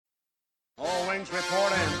All wings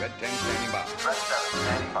report in. Red 10 standing by. Red 7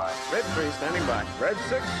 standing by. Red 3 standing by. Red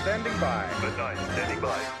 6 standing by. Red 9 standing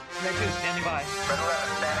by. Red 2 standing by. Red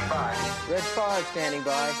 11 standing by. Red 5 standing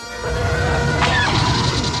by.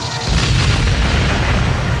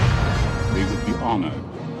 We would be honored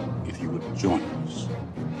if you would join us.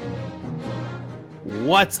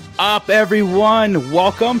 What's up, everyone?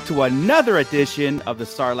 Welcome to another edition of the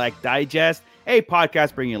Sarlacc Digest, a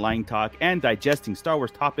podcast bringing line talk and digesting Star Wars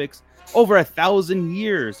topics over 1,000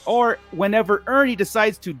 years, or whenever Ernie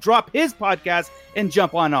decides to drop his podcast and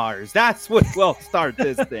jump on ours. That's what will start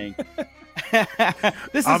this thing.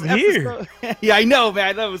 I'm here. Yeah, I know,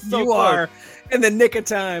 man. That was so You close. are in the nick of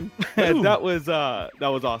time. That was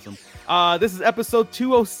awesome. This is episode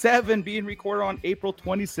 207 being recorded on April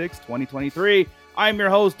 26, 2023. I'm your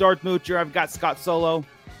host, Darth Moocher. I've got Scott Solo.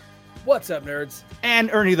 What's up, nerds? And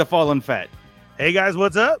Ernie the Fallen Fett. Hey, guys,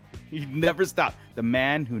 what's up? He never stopped. The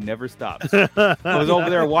man who never stops. I was over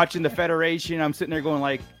there watching the Federation. I'm sitting there going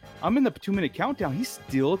like, I'm in the 2-minute countdown. He's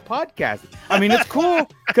still podcasting. I mean, it's cool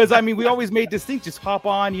because, I mean, we always made this thing, just hop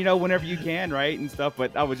on, you know, whenever you can, right? And stuff.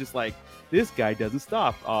 But I was just like, this guy doesn't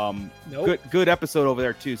stop. Nope. Good episode over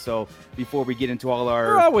there, too. So before we get into all our...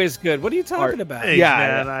 We're always good. What are you talking about? Thanks, Yeah,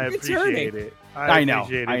 man, yeah. I It's appreciate Ernie. it. I know,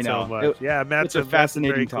 appreciate I it know. so much. Yeah, Matt's it's a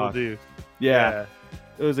fascinating very talk. cool dude. Yeah.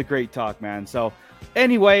 It was a great talk, man. So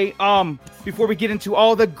anyway, before we get into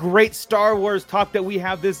all the great Star Wars talk that we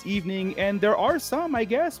have this evening, and there are some, I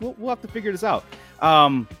guess, we'll have to figure this out.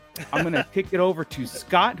 I'm going to kick it over to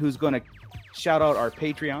Scott, who's going to shout out our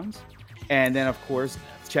Patreons, and then, of course,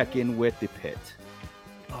 check in with the pit.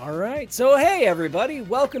 All right. So, hey, everybody.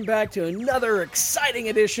 Welcome back to another exciting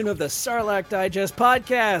edition of the Sarlacc Digest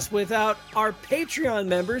podcast. Without our Patreon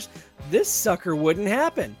members, this sucker wouldn't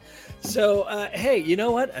happen. So, hey, you know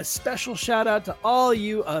what? A special shout out to all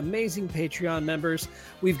you amazing Patreon members.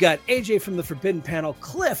 We've got AJ from the Forbidden Panel,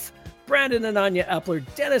 Cliff, Brandon and Anya Epler,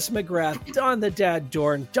 Dennis McGrath, Don the Dad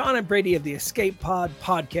Dorn, Don and Brady of the Escape Pod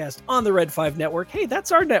podcast on the Red 5 Network. Hey,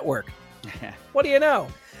 that's our network. What do you know?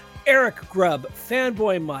 Eric Grubb,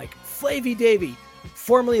 Fanboy Mike, Flavy Davey,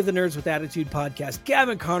 formerly of the Nerds with Attitude podcast,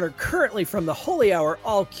 Gavin Connor, currently from the Holy Hour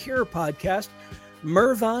All Cure podcast,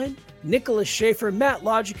 Mervine, Nicholas Schaefer, Matt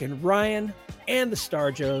Logic, and Ryan, and the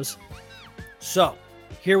Star Joes. So,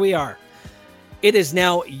 here we are. It is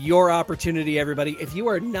now your opportunity, everybody. If you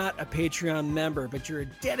are not a Patreon member, but you're a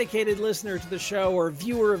dedicated listener to the show or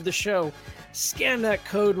viewer of the show, scan that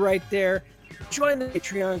code right there. Join the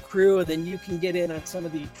Patreon crew, and then you can get in on some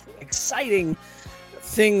of the exciting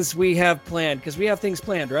things we have planned, because we have things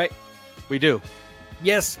planned, right? We do.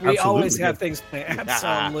 Yes, we always have things planned.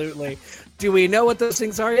 Absolutely. Do we know what those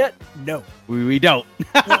things are yet? No. We don't.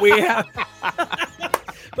 But we have,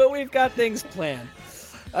 but we've got things planned.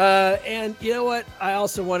 And you know what? I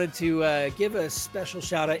also wanted to give a special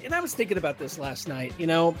shout out, and I was thinking about this last night. You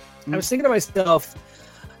know, I was thinking to myself,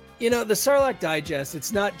 you know, the Sarlacc Digest,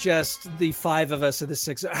 it's not just the 5 of us or the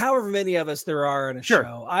 6, however many of us there are in a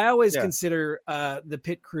show. I always consider the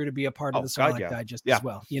pit crew to be a part of the Sarlacc Digest as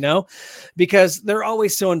well, you know, because they're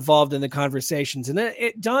always so involved in the conversations. And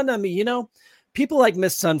it dawned on me, you know, people like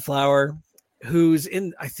Miss Sunflower, who's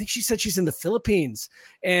in, I think she said she's in the Philippines,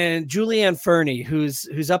 and Julianne Fernie,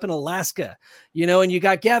 who's up in Alaska, you know, and you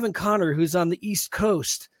got Gavin Connor, who's on the East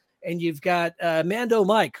Coast. And you've got Mando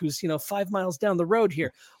Mike, who's, you know, 5 miles down the road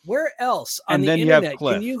here. Where else on the internet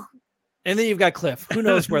can you? And then you've got Cliff. Who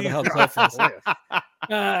knows where the hell Cliff is?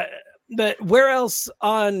 But where else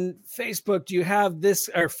on Facebook do you have this,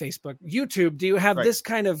 or YouTube, do you have this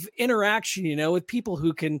kind of interaction, you know, with people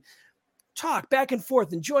who can talk back and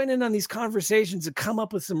forth and join in on these conversations and come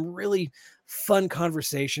up with some really fun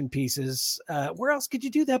conversation pieces? Where else could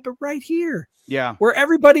you do that but right here? Yeah. Where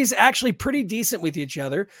everybody's actually pretty decent with each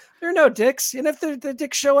other. There are no dicks. And if the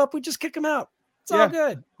dicks show up, we just kick them out. It's all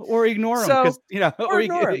good. Or ignore them. You know, or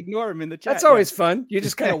ignore them in the chat. That's always fun. You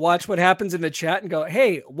just kind of watch what happens in the chat and go,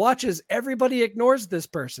 hey, watch as everybody ignores this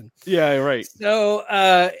person. Yeah, right. So,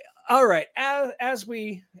 all right.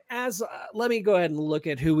 Let me go ahead and look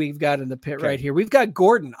at who we've got in the pit right here. We've got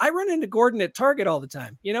Gordon. I run into Gordon at Target all the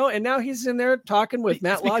time, you know, and now he's in there talking with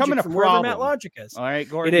Matt Logic from wherever Matt Logic is. All right,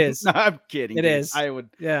 Gordon. It is. No, I'm kidding. It is. I would.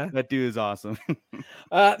 Yeah. That dude is awesome.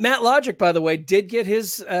 Matt Logic, by the way, did get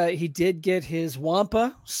his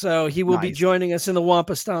Wampa, so he will be joining us in the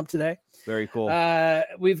Wampa Stomp today. Very cool.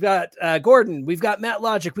 We've got Gordon. We've got Matt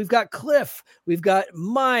Logic. We've got Cliff. We've got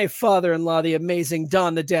my father-in-law, the amazing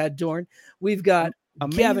Don the Dad Dorn. We've got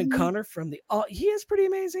Gavin Connor from the. He is pretty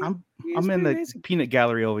amazing. I'm in the peanut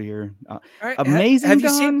gallery over here. All right. Amazing. Have you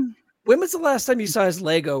seen? When was the last time you saw his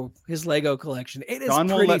Lego collection? It is. Don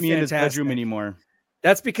won't let me fantastic. in his bedroom anymore.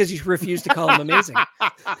 That's because you refuse to call him amazing.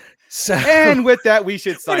 So, And with that, we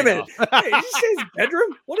should wait sign a minute. off. Hey, did you say his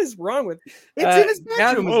bedroom? What is wrong with? It's in his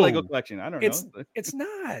bedroom, his whoa. Lego collection. I don't know. It's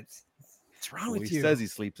not. What's wrong with He you? says he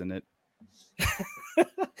sleeps in it.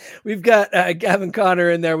 We've got Gavin Connor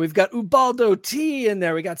in there. We've got Ubaldo T in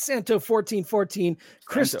there. We got Santo 1414,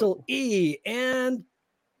 Crystal E, and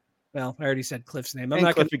well, I already said Cliff's name. I'm And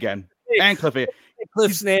not going Cliff again. And Cliff again. say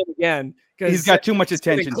Cliff's name again because He's got too much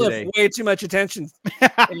attention Cliff today. way too much attention.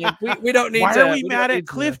 And we don't need. Why to, are we don't mad need at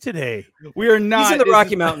to- Cliff today? We are not. He's in the this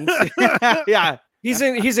Rocky is- Mountains. Yeah. He's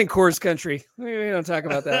in Coors country. We don't talk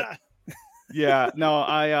about that. Yeah. No,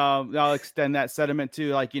 I'll extend that sentiment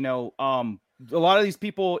to like, a lot of these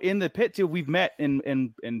people in the pit too, we've met in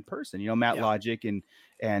person, Matt Yeah. Logic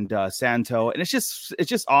and Santo. And it's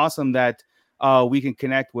just awesome that we can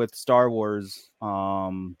connect with Star Wars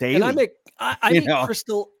daily. And I You meet know.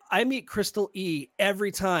 Crystal. I meet Crystal E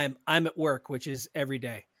every time I'm at work, which is every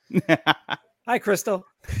day. Hi, Crystal.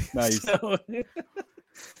 Nice. So-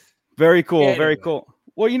 Very cool. Anyway. Very cool.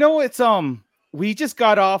 Well, it's we just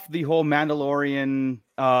got off the whole Mandalorian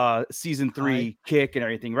season 3 kick and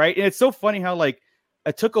everything, right? And it's so funny how like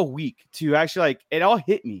it took a week to actually like it all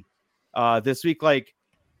hit me this week. Like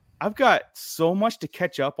I've got so much to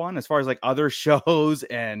catch up on as far as like other shows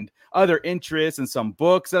and other interests and some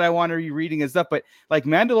books that I want to be reading and stuff. But like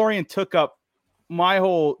Mandalorian took up my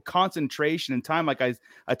whole concentration and time. Like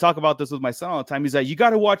I talk about this with my son all the time. He's like, you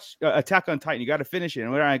got to watch Attack on Titan. You got to finish it.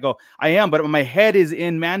 And when I go, I am, but my head is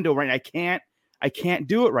in Mando right now. I can't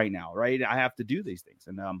do it right now. Right. I have to do these things.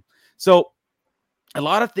 And so a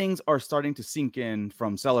lot of things are starting to sink in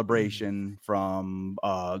from Celebration from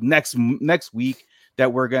next week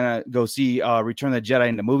that we're going to go see Return of the Jedi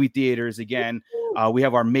in the movie theaters again. We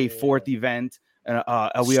have our May 4th event. We have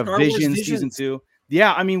Star Wars Vision season 2.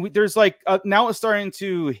 Yeah, I mean, there's like now it's starting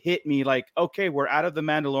to hit me like, okay, we're out of the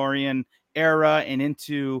Mandalorian era and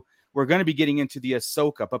we're going to be getting into the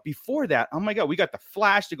Ahsoka. But before that, oh my God, we got the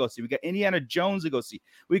Flash to go see. We got Indiana Jones to go see.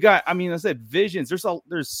 We got, I said Visions.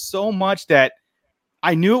 There's so much that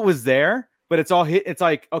I knew it was there, but it's all hit. It's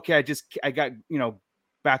like, okay, I got,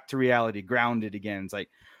 back to reality, grounded again. It's like,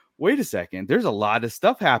 wait a second, there's a lot of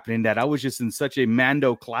stuff happening that I was just in such a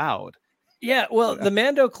Mando cloud. Yeah, well, the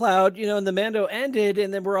Mando cloud, and the Mando ended,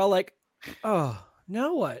 and then we're all like, "Oh,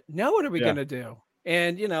 now what? Now what are we gonna do?"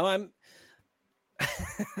 And I'm,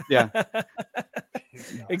 Yeah.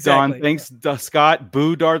 exactly. Don, thanks, Scott.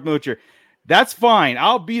 Boo, Darth Moocher. That's fine.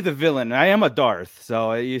 I'll be the villain. I am a Darth,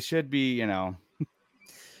 so you should be,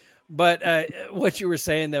 But what you were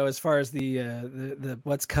saying though, as far as the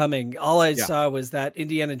what's coming, all I saw was that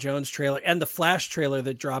Indiana Jones trailer and the Flash trailer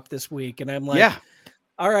that dropped this week, and I'm like, yeah.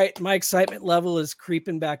 All right, my excitement level is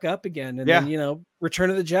creeping back up again. And then,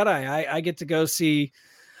 Return of the Jedi, I get to go see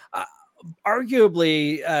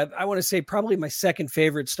arguably, I want to say probably my second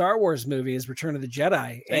favorite Star Wars movie is Return of the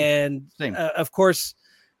Jedi. Same. And of course,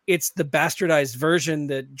 it's the bastardized version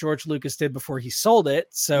that George Lucas did before he sold it.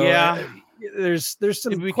 So there's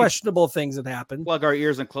some questionable things that happen. Plug our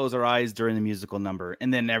ears and close our eyes during the musical number,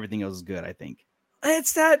 and then everything else is good, I think.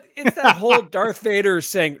 It's that whole Darth Vader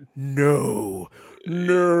saying no at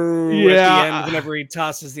the end whenever he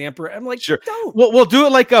tosses the Emperor. I'm like, sure. Don't. We'll do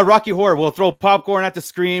it like Rocky Horror. We'll throw popcorn at the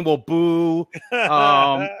screen. We'll boo.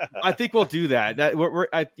 I think we'll do that.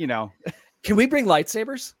 Can we bring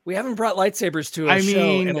lightsabers? We haven't brought lightsabers to a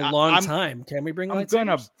show in a long time. Can we bring lightsabers? I'm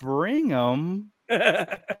gonna bring them.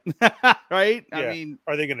 Right? Yeah. I mean,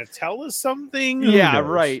 are they going to tell us something? Who yeah, knows?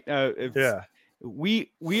 right.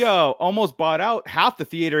 We almost bought out half the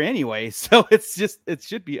theater anyway, so it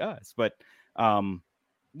should be us. But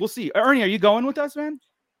we'll see. Ernie, are you going with us, man?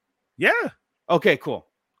 Yeah. Okay, cool.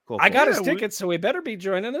 I got his tickets, so we better be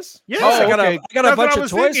joining us. Yeah, I got okay. a That's bunch what I of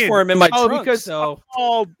was toys thinking. for him in my Oh, trunk. because- So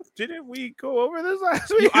Oh, didn't we go over this last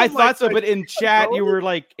week? I I'm thought like, so, but in chat you going? were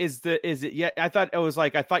like, "Is it yet?" I thought it was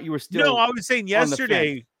like I thought you were still. No, I was saying on the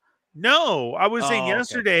yesterday. No, I was saying Oh, okay.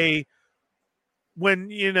 yesterday when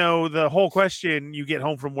the whole question, you get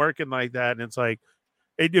home from work and like that, and it's like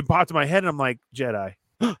it popped in my head, and I'm like, Jedi.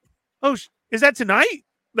 Oh, is that tonight?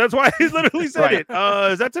 That's why I literally said Right.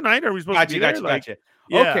 it. Is that tonight? Are we supposed to be there? Gotcha.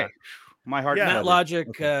 Yeah. Okay, my heart. Yeah. Matt melted. Logic,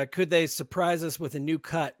 Okay. could they surprise us with a new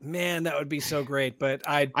cut? Man, that would be so great. But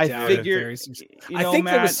I figure. I think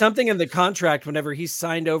there was something in the contract whenever he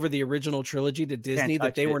signed over the original trilogy to Disney that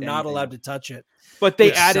touch they it, were not anything. allowed to touch it. But they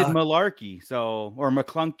Which added sucked. Malarkey, or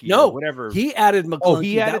McClunky, No, or whatever. He added McClunky. Oh,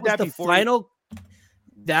 he added that was that the before final.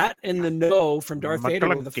 That and the no from Darth Vader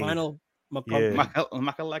were the McClunky. final. McClunky.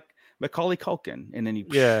 Yeah. Macaulay Culkin, and then he.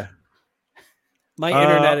 Yeah. My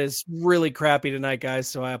internet is really crappy tonight, guys,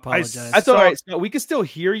 so I apologize. That's all right. So we can still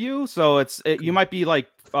hear you. So you might be like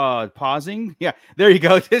pausing. Yeah, there you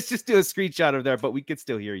go. Just do a screenshot of there, but we could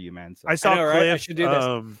still hear you, man. So. I saw know, Cliff. right? I should do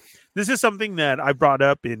this. This is something that I brought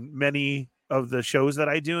up in many of the shows that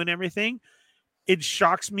I do and everything. It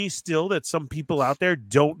shocks me still that some people out there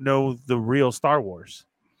don't know the real Star Wars.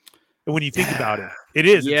 When you think about it,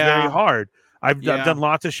 it's very hard. I've done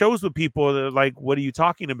lots of shows with people that are like, what are you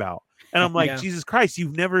talking about? And I'm like, Jesus Christ,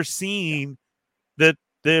 you've never seen the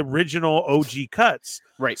original OG cuts.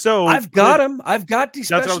 Right. So I've got them. I've got these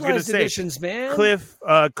that's what I was gonna specialized say. editions,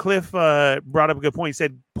 man. Cliff brought up a good point. He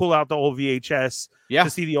said, pull out the old VHS to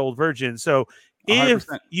see the old version. So if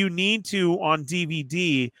 100%. you need to on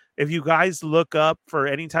DVD, if you guys look up for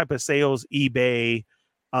any type of sales, eBay,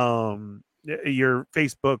 your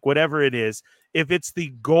Facebook, whatever it is, if it's the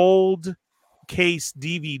gold case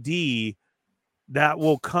DVD, that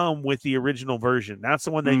will come with the original version. That's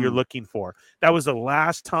the one that you're looking for. That was the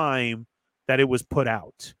last time that it was put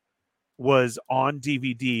out, was on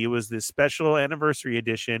DVD. It was this special anniversary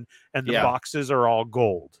edition, and the boxes are all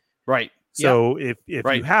gold. Right. So if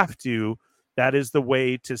you have to, that is the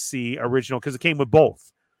way to see original, because it came with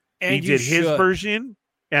both. And he did his version,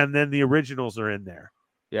 and then the originals are in there.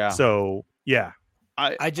 Yeah. So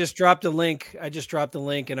I just dropped a link. I just dropped a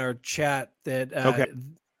link in our chat that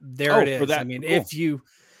there it is. That, I mean, cool.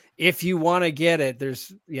 if you want to get it,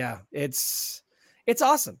 there's it's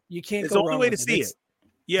awesome. You can't it's go the only wrong way with to see it.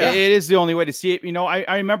 Yeah, it is the only way to see it. You know,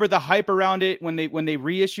 I remember the hype around it when they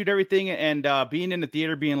reissued everything, and being in the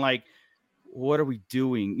theater, being like, what are we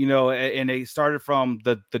doing? You know, and they started from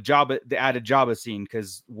the added Jabba scene,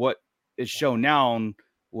 because what is shown now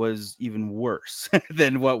was even worse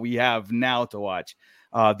than what we have now to watch.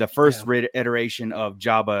 The first iteration of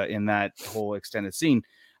Jabba in that whole extended scene,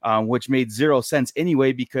 which made zero sense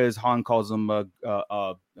anyway, because Han calls him a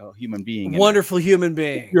human being. Wonderful human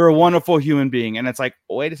being. You're a wonderful human being. And it's like,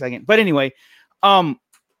 wait a second. But anyway,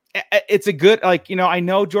 it's a good, like, you know, I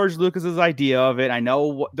know George Lucas's idea of it. I know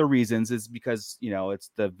what the reasons is, because, you know,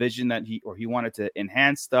 it's the vision that he wanted to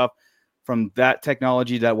enhance stuff from that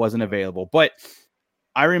technology that wasn't available. But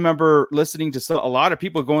I remember listening to a lot of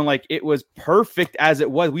people going like, it was perfect as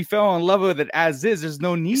it was. We fell in love with it as is. There's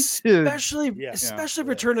no need to, especially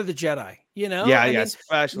Return of the Jedi. You know,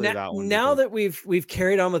 especially that one. Now that we've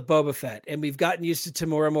carried on with Boba Fett, and we've gotten used to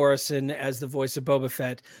Tamora Morrison as the voice of Boba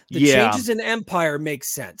Fett, the changes in Empire make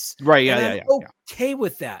sense, right? I'm okay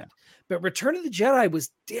with that. But Return of the Jedi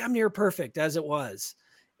was damn near perfect as it was,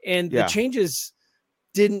 and the changes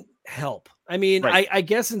didn't help. I mean, I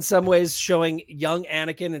guess in some ways showing young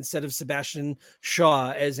Anakin instead of Sebastian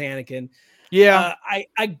Shaw as Anakin. Yeah.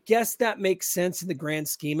 I guess that makes sense in the grand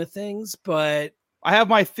scheme of things, but I have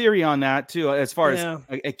my theory on that too, as far as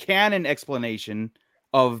a canon explanation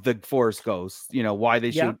of the Force goes, you know, why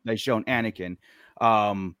they shown Anakin.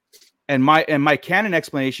 And my canon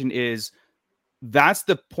explanation is that's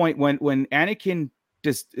the point when Anakin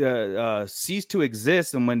just ceased to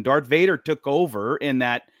exist, and when Darth Vader took over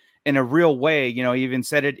in a real way, you know, he even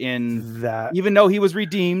said it in that, even though he was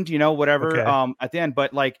redeemed, you know, whatever, at the end.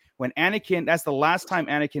 But like when Anakin, that's the last time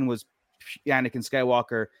Anakin was Anakin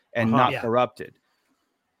Skywalker and not corrupted.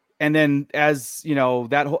 And then, as you know,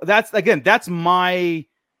 that's my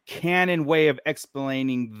canon way of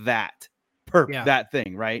explaining that that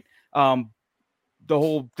thing, right? The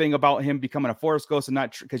whole thing about him becoming a Force ghost and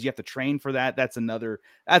not because you have to train for that. That's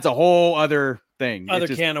a whole other thing.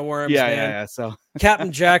 Can of worms. Yeah. So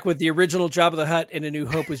Captain Jack with the original Jabba the Hutt in A New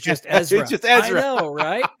Hope was just Ezra. It's just Ezra. I know,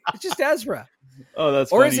 right? It's just Ezra. Oh,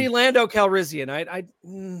 that's or funny. Is he Lando Calrissian? Right.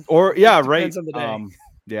 On the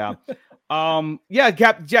day.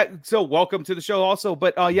 Captain Jack. So welcome to the show also.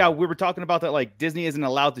 But we were talking about that, like Disney isn't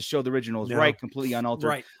allowed to show the originals, right? Completely unaltered.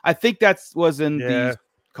 Right. I think was in the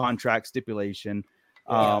contract stipulation.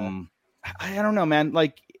 I don't know, man.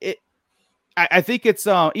 Like it. I think it's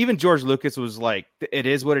even George Lucas was like, it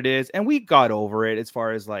is what it is, and we got over it as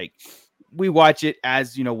far as like we watch it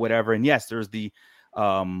as, you know, whatever. And yes, there's the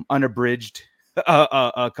unabridged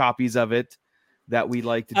copies of it that we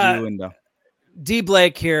like to do. And D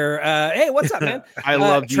Blake here. Hey, what's up, man? I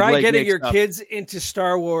love D try Blake getting your kids into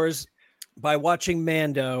Star Wars by watching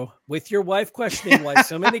Mando, with your wife questioning why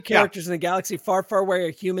so many characters in the galaxy far, far away are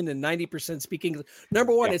human and 90% speak English.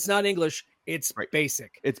 Number one, it's not English. It's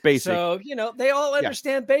basic. It's basic. So, you know, they all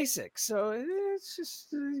understand basic. So it's just,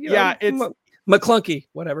 it's McClunky,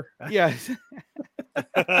 whatever. Yeah.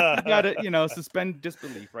 You gotta, you know, suspend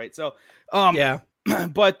disbelief, right? So,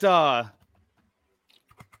 but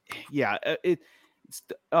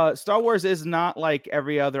Star Wars is not like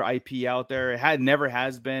every other IP out there. It never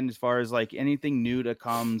has been, as far as like anything new that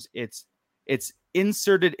comes. It's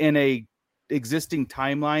inserted in a existing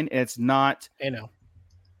timeline. And it's not. I know.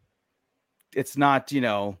 It's not,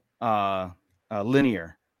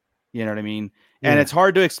 linear. You know what I mean? And it's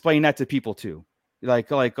hard to explain that to people too. Like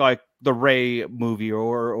the Rey movie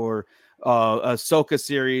or Ahsoka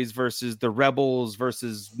series versus the Rebels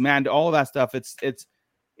versus all of that stuff. It's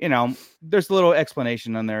there's a little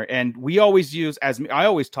explanation on there, and we always use I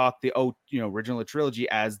always talk the original trilogy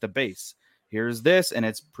as the base. Here's this, and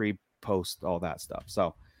it's pre-post all that stuff.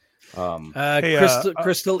 So,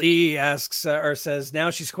 Crystal E asks or says now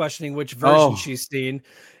she's questioning which version she's seen,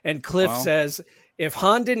 and Cliff says, if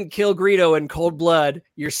Han didn't kill Greedo in cold blood,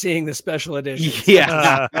 you're seeing the special edition.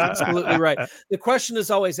 Yeah, absolutely right. The question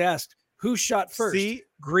is always asked, who shot first,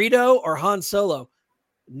 Greedo or Han Solo?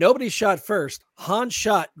 Nobody shot first. Han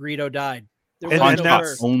shot, Greedo died. And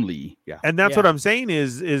that's only. Yeah. And that's what I'm saying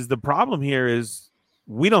is the problem here is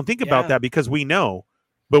we don't think about that because we know,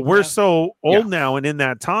 but we're so old now. And in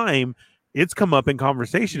that time, it's come up in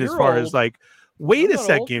conversation as far as like, wait a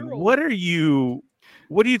second, what are you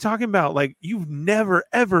talking about? Like, you've never,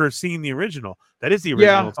 ever seen the original. That is the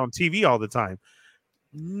original. It's on TV all the time.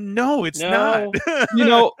 No, it's not.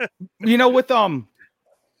 With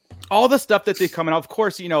all the stuff that they come out, of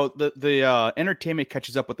course, the entertainment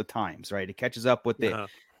catches up with the times, right? It catches up with the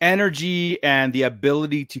energy and the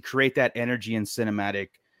ability to create that energy in cinematic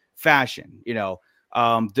fashion, and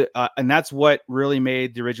that's what really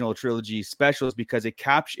made the original trilogy special, is because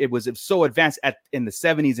it was so advanced in the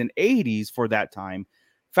 70s and 80s for that time.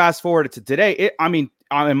 Fast forward to today,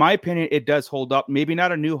 in my opinion, it does hold up. Maybe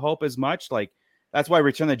not A New Hope as much. Like, that's why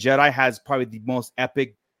Return of the Jedi has probably the most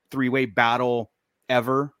epic 3-way battle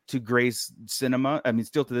ever to grace cinema. I mean,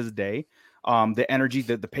 still to this day, the energy,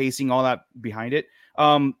 the pacing, all that behind it.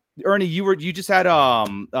 Ernie, you just had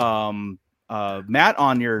Matt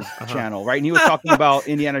on your channel, right? And he was talking about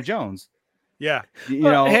Indiana Jones. Yeah, D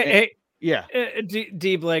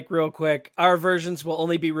Blake, real quick. Our versions will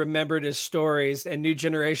only be remembered as stories, and new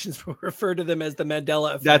generations will refer to them as the Mandela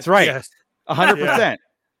effect. That's right. Yes. 100%.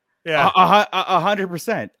 Yeah,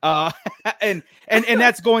 100%. And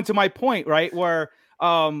that's going to my point, right? Where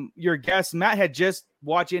your guest Matt had just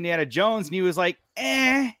watched Indiana Jones, and he was like,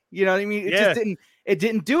 you know what I mean? It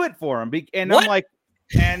didn't do it for him. And I'm like,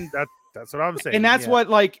 and that's what I'm saying. And that's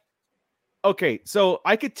what, like, okay, so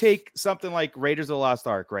I could take something like Raiders of the Lost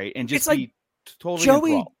Ark, right, and just be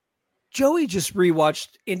totally enthralled. Joey just rewatched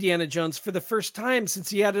Indiana Jones for the first time since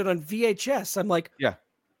he had it on VHS. I'm like,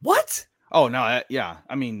 what? Oh no, I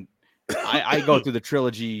mean, I go through the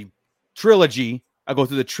trilogy. I go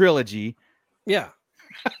through the trilogy. Yeah.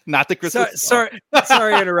 Not the Christmas. Sorry,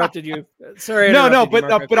 I interrupted you. Sorry.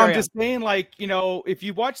 But I'm just saying, like, if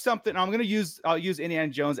you watch something, I'll use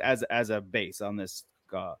Indiana Jones as a base on this,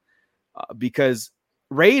 because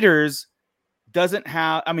Raiders doesn't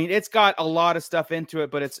have. I mean, it's got a lot of stuff into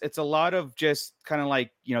it, but it's a lot of just kind of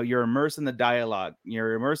like, you're immersed in the dialogue,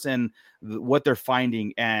 you're immersed in what they're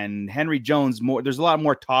finding, and Henry Jones there's a lot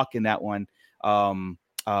more talk in that one,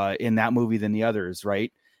 in that movie than the others,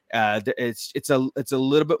 right? It's a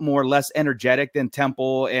little bit less energetic than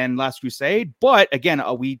Temple and Last Crusade, but again,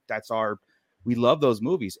 we love those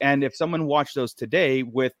movies. And if someone watched those today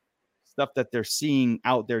with stuff that they're seeing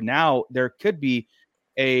out there now, there could be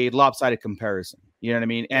a lopsided comparison. You know what I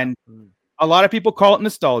mean? And a lot of people call it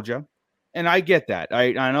nostalgia, and I get that.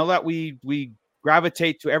 I know that we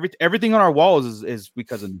gravitate to everything on our walls is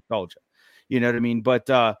because of nostalgia. You know what I mean? But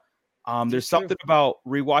there's something about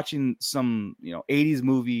rewatching some 80s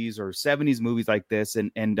movies or 70s movies like this,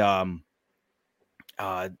 and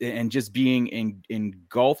just being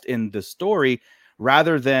engulfed in the story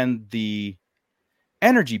rather than the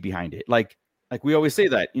energy behind it. Like we always say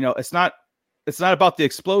that it's not about the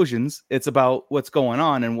explosions, it's about what's going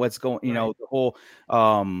on and what's going the whole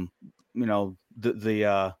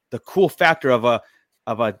the cool factor of a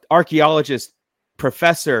archaeologist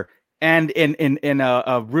professor and in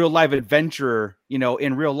a real life adventurer,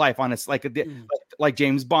 in real life, on it's like like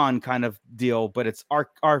James Bond kind of deal, but it's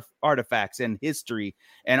artifacts and history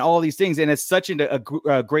and all these things, and it's such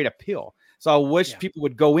a great appeal. So I wish people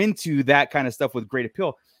would go into that kind of stuff with great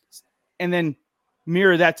appeal, and then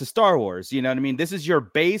mirror that to Star Wars. You know what I mean? This is your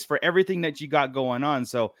base for everything that you got going on.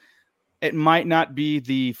 So it might not be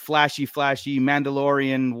the flashy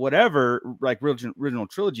Mandalorian, whatever, like original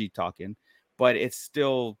trilogy talking, but it's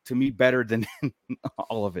still to me better than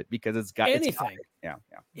all of it because it's got anything.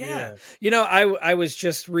 Yeah. You know, I was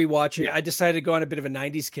just rewatching. I decided to go on a bit of a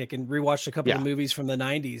 90s kick and rewatched a couple of movies from the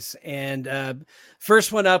 90s. And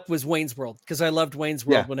first one up was Wayne's World because I loved Wayne's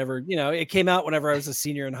World whenever, you know, it came out whenever I was a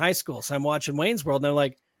senior in high school. So I'm watching Wayne's World and I'm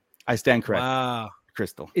like, I stand corrected. Wow.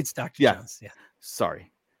 Crystal. It's Dr. Jones. Yeah.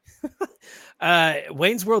 Sorry.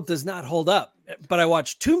 Wayne's World does not hold up, but I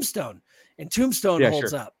watched Tombstone and Tombstone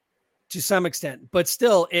holds up to some extent, but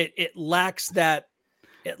still it lacks that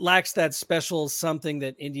special something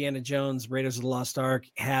that Indiana Jones Raiders of the Lost Ark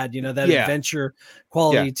had, you know, that adventure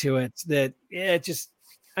quality to it that it just,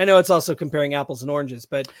 I know it's also comparing apples and oranges,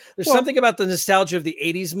 but there's something about the nostalgia of the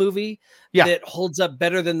 80s movie that holds up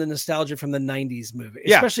better than the nostalgia from the 90s movie,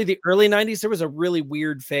 especially the early 90s. There was a really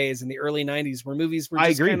weird phase in the early 90s where movies were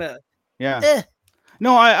just kind of,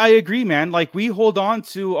 No, I agree, man. Like we hold on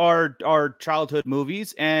to our childhood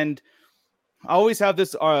movies, and I always have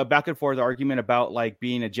this back and forth argument about like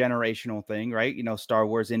being a generational thing, right? You know, Star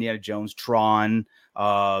Wars, Indiana Jones, Tron,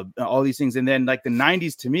 all these things. And then like the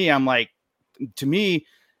 90s to me, I'm like, to me,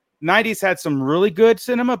 90s had some really good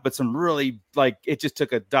cinema, but some really like it just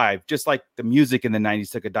took a dive, just like the music in the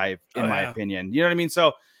 90s took a dive, in my opinion. You know what I mean?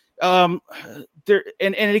 So there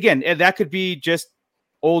and again, that could be just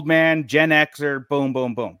old man, Gen Xer, boom,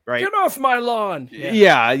 boom, boom, right? Get off my lawn.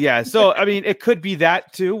 Yeah. So I mean, it could be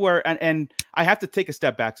that too, where and I have to take a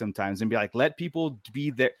step back sometimes and be like, let people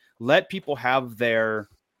be there, let people have their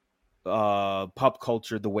pop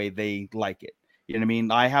culture the way they like it. You know what I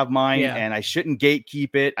mean? I have mine and I shouldn't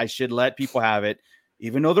gatekeep it. I should let people have it,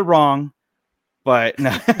 even though they're wrong. But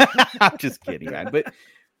no, I'm just kidding, man.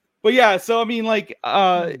 But yeah, so I mean, like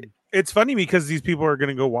it's funny because these people are going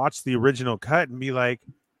to go watch the original cut and be like,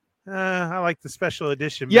 I like the special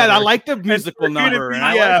edition. Yeah, better. I like the musical number.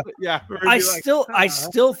 I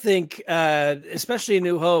still think, especially A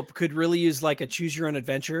New Hope, could really use like a choose your own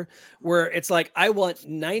adventure where it's like, I want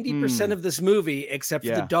 90% of this movie except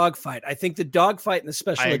for the dogfight. I think the dogfight and the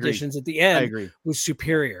special editions at the end was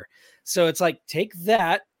superior. So it's like, take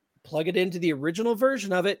that, plug it into the original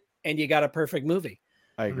version of it, and you got a perfect movie.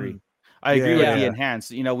 I agree. I agree with the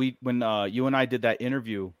enhanced. You know, when you and I did that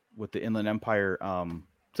interview with the Inland Empire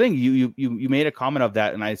thing, you made a comment of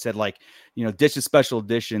that, and I said like, you know, ditch the special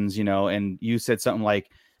editions, you know, and you said something like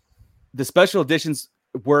the special editions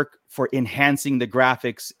work for enhancing the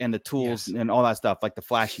graphics and the tools and all that stuff, like the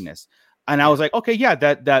flashiness. And I was like, okay, yeah,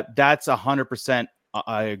 that's 100%.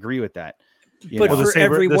 I agree with that. But for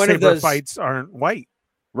every one of those fights aren't white.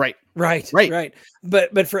 Right.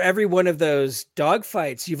 But for every one of those dog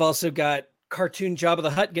fights, you've also got cartoon Jabba the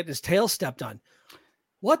Hutt getting his tail stepped on.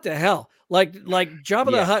 What the hell? Like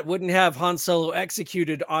Jabba the Hutt wouldn't have Han Solo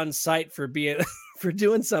executed on site for being for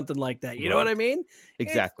doing something like that. You know what I mean?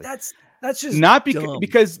 Exactly. That's just not dumb.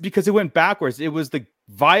 because it went backwards. It was the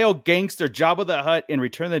vile gangster Jabba the Hutt in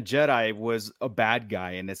Return of the Jedi was a bad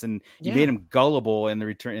guy in this, and you made him gullible in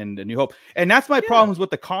the New Hope. And that's my problems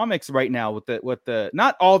with the comics right now. With the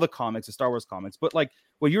not all the comics, the Star Wars comics, but like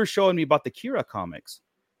what you were showing me about the Kira comics.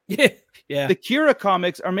 Yeah. The Kira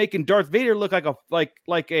comics are making Darth Vader look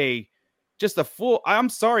like a just a fool. I'm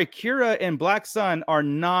sorry, Kira and Black Sun are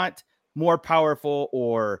not more powerful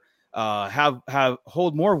or have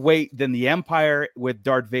hold more weight than the Empire with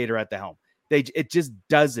Darth Vader at the helm. It just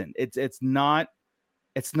doesn't. It's not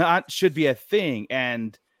should be a thing.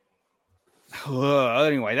 And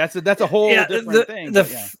anyway, that's a whole different thing.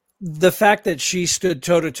 The fact that she stood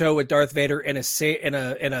toe to toe with Darth Vader in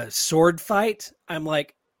a sword fight, I'm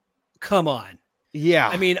like, come on. Yeah.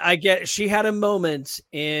 I mean, I get she had a moment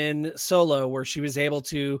in Solo where she was able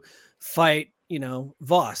to fight, you know,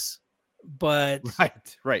 Voss, but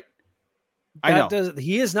right. I know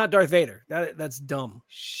he is not Darth Vader. That's dumb.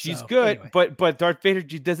 She's good, anyway. but Darth Vader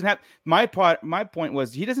doesn't have my point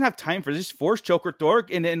was he doesn't have time for this. Force choke her Thorg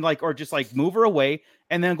and then or just like move her away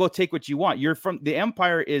and then go take what you want. You're from the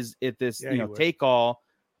Empire is at this take all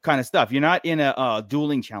kind of stuff. You're not in a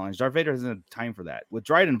dueling challenge. Darth Vader doesn't have time for that. With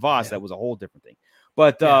Dryden Voss, that was a whole different thing.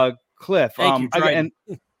 But Cliff, I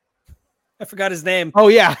forgot his name. Oh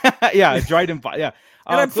yeah, Dryden Voss. Yeah,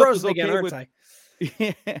 and I'm frozen again, aren't I?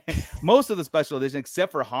 Most of the special edition,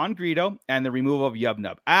 except for Han Greedo and the removal of Yub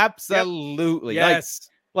Nub. Absolutely. Yes.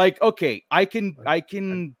 Like okay, I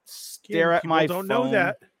can stare at my phone. Don't know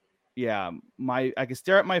that. Yeah, I can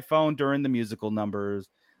stare at my phone during the musical numbers,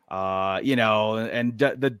 and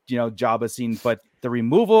the Jabba scene, but the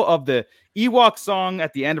removal of the Ewok song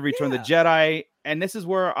at the end of Return of the Jedi, and this is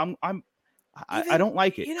where I don't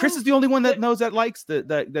like it. Chris is the only one that knows that likes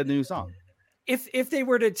the new song. If they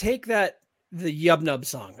were to take that the Yub Nub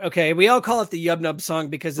song. Okay, we all call it the Yub Nub song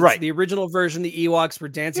because it's the original version. The Ewoks were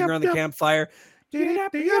dancing around the campfire. Yeah,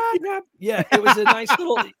 it was a nice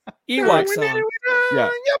little Ewok song. Yeah.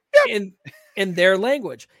 In their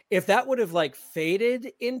language. If that would have like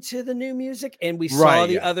faded into the new music and we saw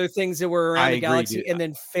the other things that were around the galaxy and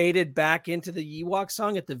then faded back into the Ewok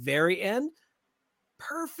song at the very end,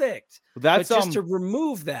 perfect. That's but just to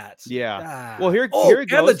remove that. Yeah. Well, here it and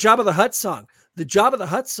goes. the Jabba the Hutt song. The Jabba the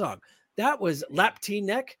Hutt song. That was Lap T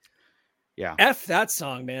Neck. Yeah. F that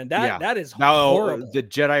song, man. That is horrible. The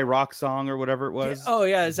Jedi Rock song or whatever it was. Yeah. Oh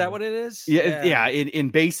yeah, is that what it is? Yeah. In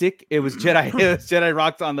basic, it was Jedi. It was Jedi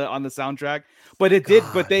Rocks on the soundtrack. But it did.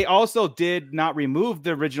 But they also did not remove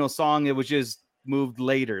the original song. It was just moved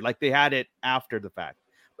later. Like they had it after the fact.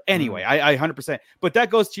 Anyway, I 100%. But that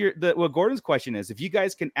goes to what Gordon's question is: if you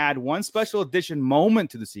guys can add one special edition moment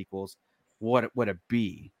to the sequels, what would it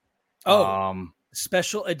be?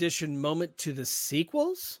 Special edition moment to the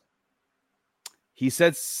sequels. He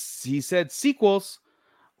said sequels.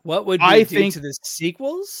 What would we do to the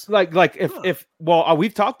sequels? Like if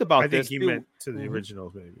we've talked about this. I think he meant to the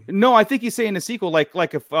originals, maybe. No, I think he's saying the sequel.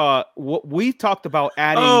 Like if what we've talked about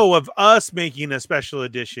adding. of us making a special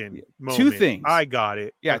edition. Moment. Two things. I got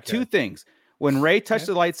it. Yeah, okay. Two things. When Rey touched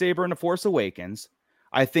the lightsaber in The Force Awakens,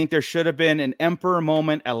 I think there should have been an Emperor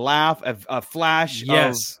moment, a laugh, a flash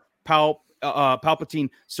of Palpatine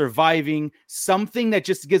surviving, something that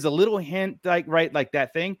just gives a little hint, like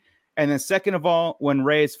that thing. And then second of all, when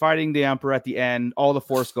Rey is fighting the Emperor at the end, all the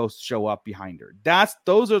Force ghosts show up behind her.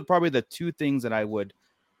 Those are probably the two things that I would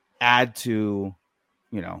add to,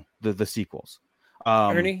 the sequels.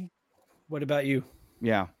 Ernie, what about you?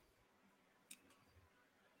 Yeah.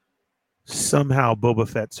 Somehow Boba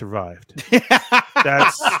Fett survived.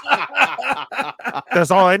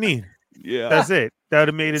 That's all I need. Yeah. That's it. That would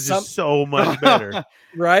have made it just so much better.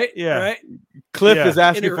 Right? Yeah. Right? Cliff is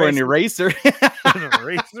asking for an eraser. An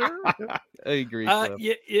eraser? I agree.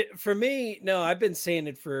 For me, no, I've been saying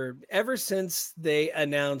it ever since they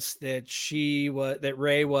announced that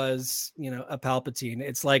Rey was, a Palpatine.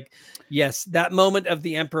 It's like, yes, that moment of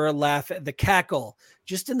the Emperor laugh, the cackle,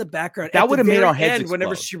 just in the background. That would have made our heads explode.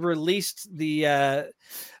 Whenever she released the,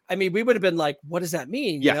 we would have been like, what does that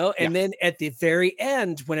mean? And then at the very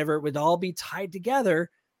end, whenever it would all be tied together,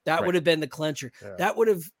 that would have been the clincher. Yeah. That would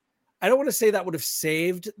have, I don't want to say that would have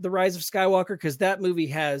saved The Rise of Skywalker because that movie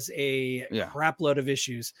has a crap load of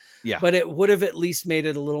issues. Yeah. But it would have at least made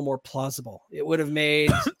it a little more plausible. It would have made,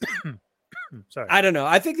 sorry. I don't know.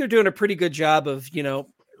 I think they're doing a pretty good job of,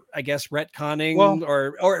 I guess retconning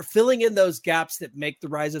or filling in those gaps that make The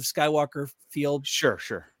Rise of Skywalker feel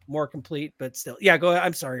more complete, but still. Yeah, go ahead.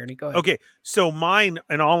 I'm sorry, Ernie. Go ahead. Okay. So mine,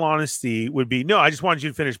 in all honesty, would be I just wanted you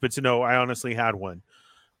to finish, but to know I honestly had one.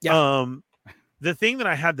 Yeah. The thing that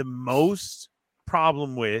I had the most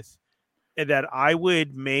problem with and that I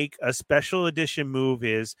would make a special edition move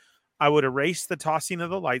is I would erase the tossing of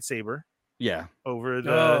the lightsaber. Yeah. Over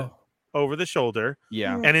the shoulder.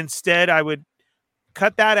 Yeah. And instead I would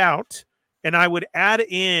cut that out and I would add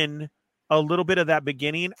in a little bit of that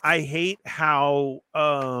beginning. I hate how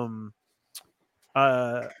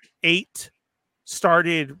 8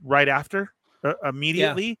 started right after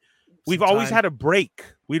immediately. Yeah. We've always had a break.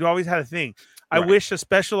 We'd always had a thing. I wish a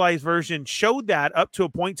specialized version showed that up to a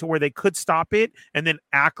point to where they could stop it and then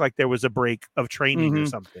act like there was a break of training or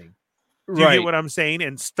something. Do you get what I'm saying?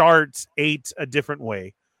 And starts 8 a different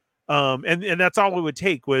way. And that's all it would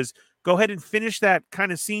take was go ahead and finish that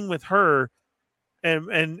kind of scene with her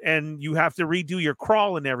and you have to redo your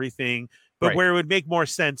crawl and everything, but where it would make more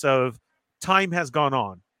sense of time has gone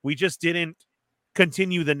on. We just didn't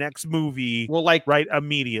continue the next movie right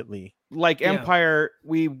immediately. Like Empire,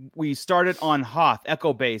 we started on Hoth,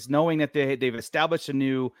 Echo Base, knowing that they've established a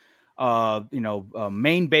new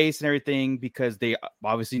main base and everything because they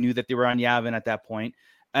obviously knew that they were on Yavin at that point.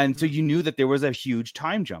 And so you knew that there was a huge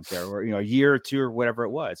time jump there, or a year or two or whatever it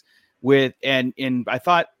was. And I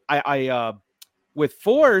thought with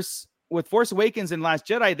Force Awakens and Last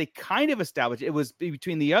Jedi, they kind of established it was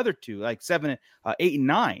between the other two, like 8 and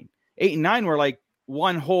 9. 8 and 9 were like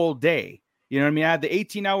one whole day. You know what I mean? I had the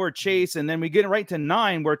 18-hour chase, and then we get right to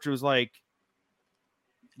 9, which was like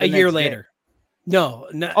a year later. No,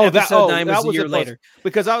 episode 9 was a year later.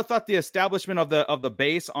 Because I thought the establishment of the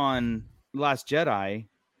base on Last Jedi.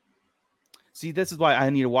 See, this is why I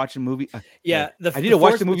need to watch the movie. I need to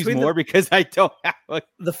watch the movies more because I don't have.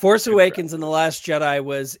 The Force Awakens and The Last Jedi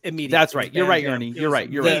was immediate. That's right. You're right, Ernie. You're right.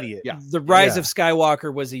 You're right. Yeah. The Rise of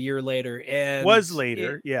Skywalker was a year later, and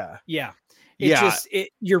Yeah.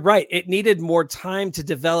 You're right. It needed more time to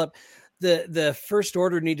develop. the First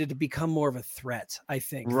Order needed to become more of a threat. I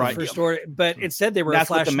think the Right. First Order, but instead they were. That's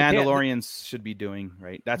a what flash the in pan. Mandalorians should be doing,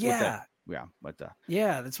 right? That's what that. Yeah, but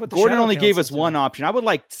Yeah, that's what the Gordon Shadow only gave us Council's one doing. option. I would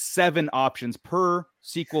like 7 options per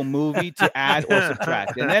sequel movie to add or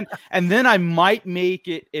subtract, and then I might make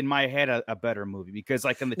it in my head a better movie, because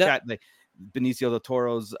like in the chat, like Benicio del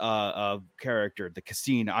Toro's character, the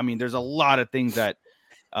casino. I mean, there's a lot of things that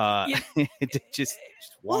it just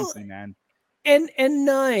wonky, man. And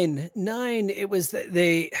nine, it was that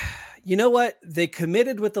they, you know what? They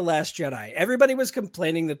committed with The Last Jedi. Everybody was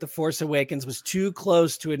complaining that The Force Awakens was too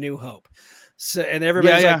close to A New Hope. So, and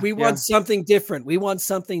everybody's like, we want something different. We want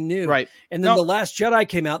something new. Right. And then The Last Jedi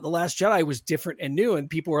came out, and The Last Jedi was different and new. And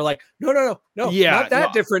people were like, no, not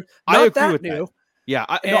that different. Not I agree that with new. that. Yeah.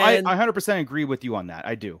 I 100% agree with you on that.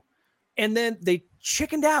 I do. And then they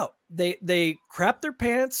chickened out. They crapped their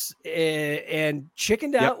pants and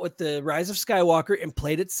chickened out with the Rise of Skywalker and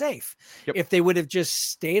played it safe. Yep. If they would have just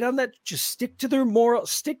stayed on that, just stick to their moral,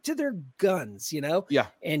 stick to their guns,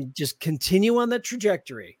 and just continue on that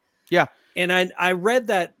trajectory. Yeah. And I read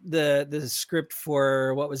that the script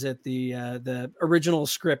for, what was it? The original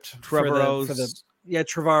script Trevorrow's. for the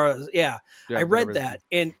Trevorrow's. Yeah. I read that,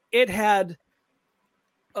 and it had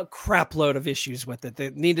a crap load of issues with it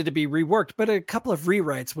that needed to be reworked, but a couple of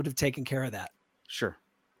rewrites would have taken care of that. Sure.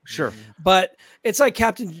 But it's like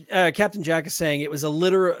Captain Jack is saying, it was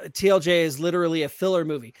TLJ is literally a filler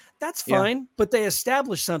movie. That's fine, but they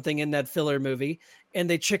established something in that filler movie, and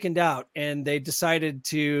they chickened out, and they decided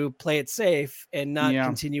to play it safe and not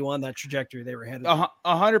continue on that trajectory they were headed.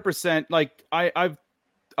 100%. Like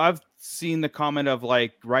I've seen the comment of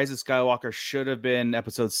like Rise of Skywalker should have been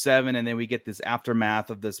episode 7, and then we get this aftermath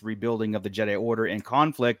of this rebuilding of the Jedi Order and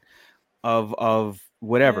conflict of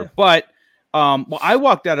whatever. But I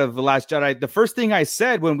walked out of The Last Jedi. The first thing I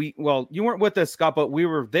said when you weren't with us, Scott, but we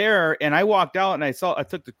were there, and I walked out and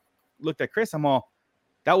looked at Chris. I'm all,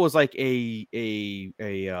 that was like a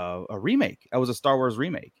remake. That was a Star Wars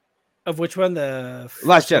remake. Of which one? The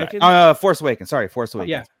Last Jedi. Force Awakens. Sorry, Force Awakens.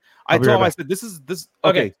 Yeah. I told him, I said, this.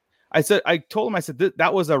 Okay. I told him, I said,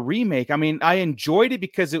 that was a remake. I mean, I enjoyed it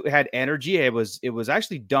because it had energy. It was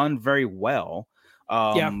actually done very well.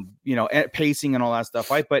 Pacing and all that stuff.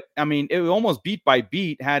 Right. But I mean, it almost beat by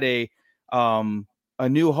beat had a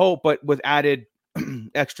New Hope, but with added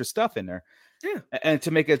extra stuff in there. Yeah. And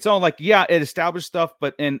to make it its own, like, it established stuff,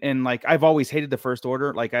 but and like, I've always hated the First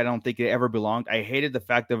Order. Like, I don't think it ever belonged. I hated the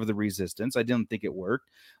fact of the Resistance. I didn't think it worked.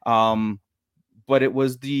 But it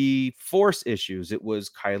was the Force issues. It was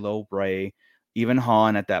Kylo, Rey, even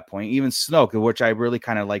Han at that point, even Snoke, which I really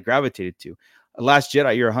kind of like gravitated to. Last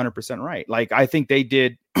Jedi, you're 100% right. Like, I think they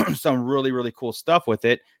did some really, really cool stuff with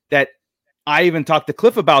it that I even talked to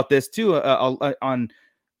Cliff about this too on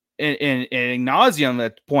in nauseum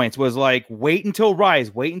at points, was like, wait until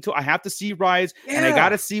I have to see Rise, and I got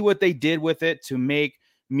to see what they did with it to make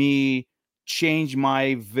me change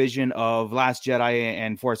my vision of Last Jedi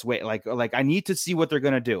and Force Awakens. Like I need to see what they're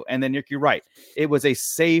gonna do. And then you're right, it was a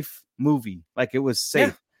safe movie. Like, it was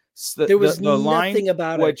safe. There was the nothing line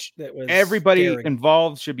about which it that was everybody scary.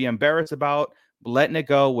 involved should be embarrassed about. Letting it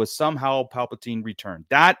go was somehow Palpatine returned.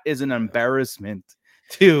 That is an embarrassment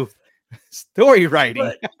to story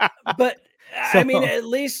writing. But I mean, at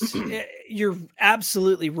least you're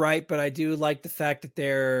absolutely right. But I do like the fact that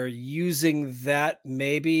they're using that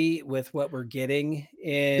maybe with what we're getting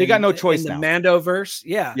in. They got no choice in the now. Mandoverse.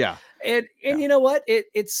 Yeah. And you know what?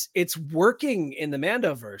 It's working in the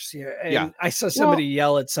Mandoverse. Yeah. And I saw somebody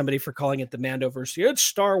yell at somebody for calling it the Mandoverse. It's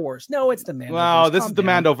Star Wars. No, it's the Mandoverse. Well, this is the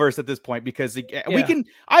Mandoverse at this point, because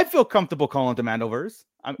I feel comfortable calling it the Mandoverse.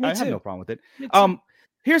 I have no problem with it.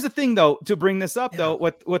 Here's the thing, though, to bring this up, though,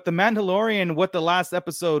 what the Mandalorian, what the last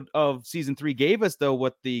episode of season 3 gave us, though,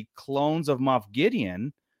 what the clones of Moff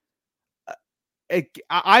Gideon,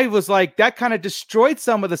 I was like, that kind of destroyed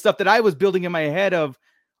some of the stuff that I was building in my head of,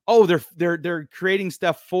 they're creating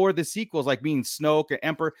stuff for the sequels, like being Snoke or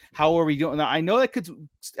Emperor. How are we doing? Now, I know that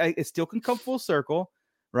it still can come full circle,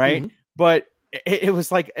 right? Mm-hmm. But it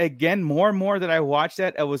was like, again, more and more that I watched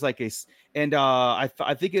that, it was like I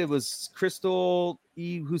think it was Crystal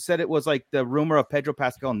E who said it was like the rumor of Pedro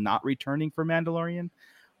Pascal not returning for Mandalorian.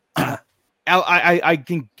 I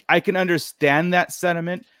can understand that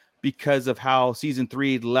sentiment because of how season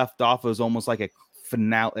 3 left off. It was almost like a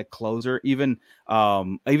finale, a closer. Even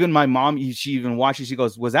my mom, she even watched it. She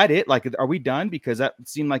goes, "Was that it? Like, are we done?" Because that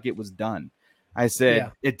seemed like it was done. I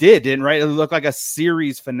said, It didn't, right? It looked like a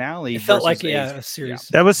series finale. It felt like a series.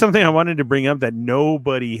 That was something I wanted to bring up that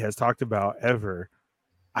nobody has talked about ever.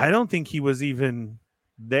 I don't think he was even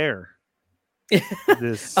there.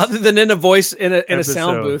 this Other than in a voice in a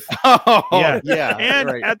sound episode. booth. Oh, Yeah. yeah. And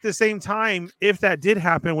right. at the same time, if that did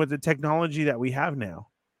happen with the technology that we have now,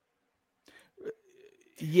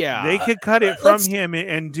 Yeah. they could cut it from let's- him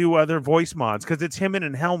and do other voice mods because it's him in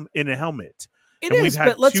a helmet. It And is, we've had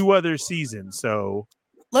but let's 2 other seasons, so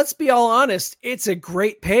let's be all honest. It's a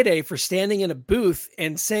great payday for standing in a booth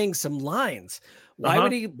and saying some lines. Why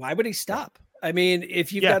would he stop? I mean,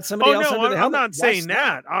 if you've got somebody else under the helmet, I'm not why saying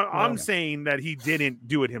stop? that. I'm saying that he didn't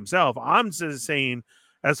do it himself. I'm just saying,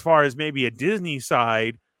 as far as maybe a Disney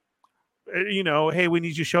side, hey, we need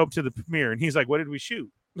you to show up to the premiere, and he's like, "What did we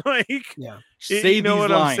shoot?" Like, Yeah. Say you know these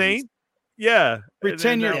what lines. I'm saying? Yeah.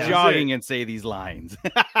 Pretend you're that was jogging it. and say these lines.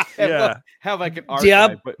 Yeah. Have like an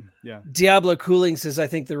archive, but yeah. Diablo Cooling says, I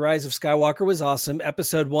think The Rise of Skywalker was awesome.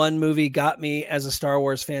 Episode 1 movie got me as a Star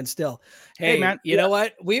Wars fan still. Hey, man, you know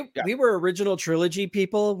what? We were original trilogy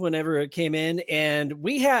people whenever it came in, and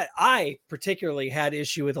I particularly had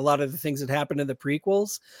issue with a lot of the things that happened in the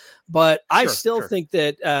prequels, but I still think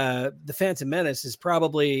that The Phantom Menace is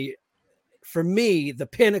probably, for me, the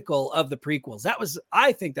pinnacle of the prequels.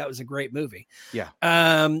 I think that was a great movie. Yeah.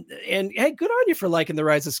 And hey, good on you for liking The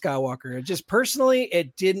Rise of Skywalker. Just personally,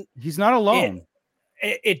 it didn't. He's not alone.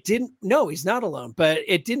 It didn't. No, he's not alone. But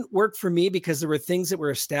it didn't work for me because there were things that were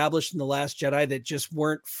established in The Last Jedi that just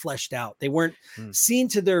weren't fleshed out. They weren't seen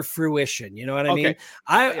to their fruition. You know what I mean?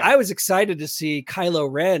 I was excited to see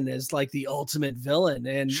Kylo Ren as like the ultimate villain,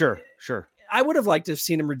 and Sure. I would have liked to have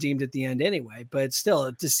seen him redeemed at the end anyway, but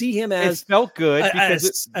still to see him as It felt good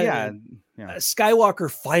because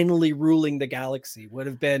Skywalker finally ruling the galaxy would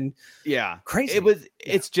have been crazy.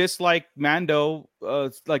 It's just like Mando,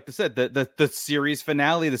 like I said, the series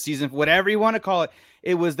finale, the season, whatever you want to call it.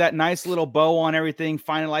 It was that nice little bow on everything,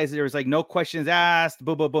 finalized. There was like no questions asked,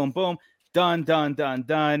 boom, boom, boom, boom,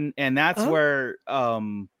 done. And that's where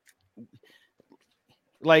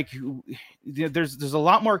there's a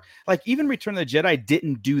lot more, like even Return of the Jedi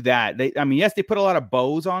didn't do that. Yes, they put a lot of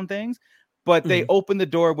bows on things, but they opened the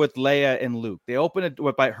door with Leia and Luke. They opened it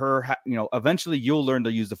with by her, eventually you'll learn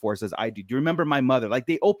to use the Force as I do. Do you remember my mother? Like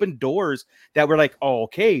they opened doors that were like, oh,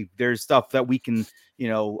 okay, there's stuff that we can,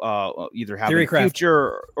 either have in the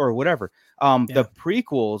future or whatever. The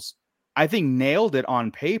prequels, I think, nailed it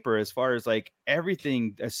on paper as far as like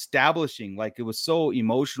everything establishing, like it was so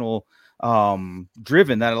emotional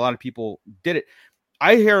driven that a lot of people did it.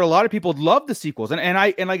 I hear a lot of people love the sequels, and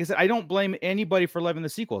like I said, I don't blame anybody for loving the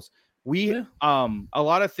sequels. A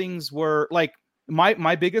lot of things were like my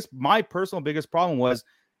personal biggest problem was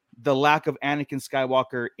the lack of Anakin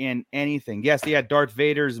Skywalker in anything. Yes, they had Darth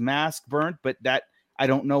Vader's mask burnt, but that I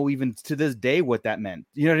don't know even to this day what that meant.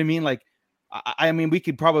 You know what I mean? Like, I mean, we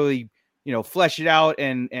could probably flesh it out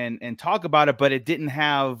and talk about it, but it didn't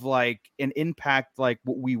have like an impact like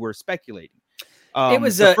what we were speculating. It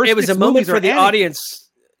was a moment for the audience.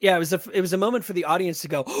 Yeah, it was a moment for the audience to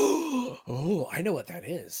go, oh, I know what that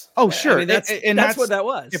is. Oh, sure. I mean, that's what that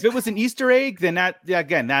was. If it was an Easter egg, then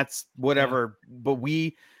that's whatever. Yeah. But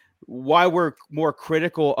why we're more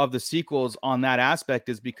critical of the sequels on that aspect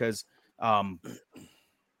is because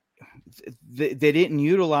they didn't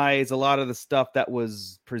utilize a lot of the stuff that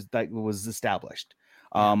was established.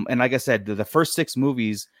 And like I said, the first 6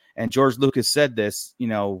 movies, and George Lucas said this,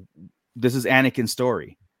 this is Anakin's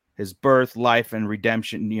story, his birth, life, and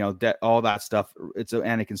redemption, all that stuff. It's an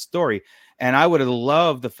Anakin story. And I would have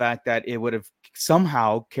loved the fact that it would have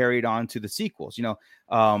somehow carried on to the sequels,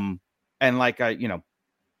 and like,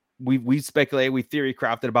 we speculate, we theory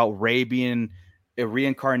crafted about Rey being a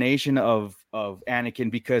reincarnation of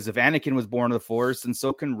Anakin, because if Anakin was born of the Force, and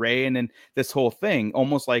so can Rey, and then this whole thing,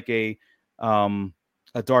 almost like a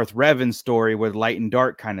Darth Revan story with light and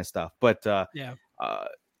dark kind of stuff. But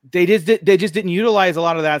they just didn't utilize a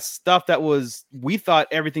lot of that stuff that was, we thought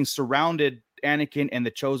everything surrounded Anakin and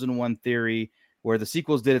the Chosen One theory, where the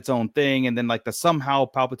sequels did its own thing, and then like the somehow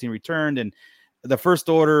Palpatine returned, and the First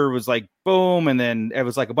Order was like boom, and then it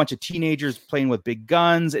was like a bunch of teenagers playing with big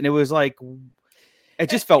guns, and it was like, it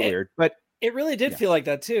just felt weird. But it really did feel like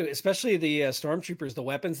that too, especially the stormtroopers. The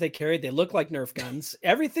weapons they carried, they looked like Nerf guns.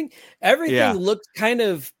 Everything looked kind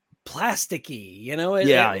of plasticky, I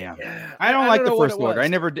don't like the First Order. I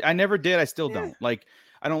never did. I still don't like.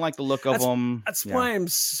 I don't like the look of them. That's why I'm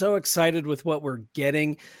so excited with what we're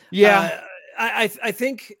getting. I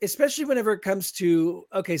think, especially whenever it comes to,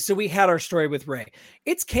 okay, so we had our story with Rey.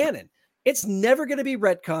 It's canon. It's never going to be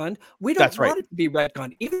retconned. We don't That's want right. it to be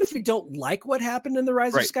retconned. Even if we don't like what happened in The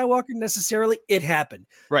Rise Right. of Skywalker necessarily, it happened.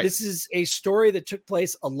 Right. This is a story that took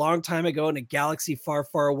place a long time ago in a galaxy far,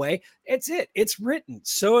 far away. It's it. It's written.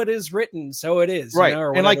 So it is written. So it is. Right. You know,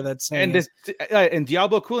 or And whatever that's saying. and this and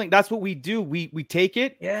Diablo Cooling, that's what we do. We take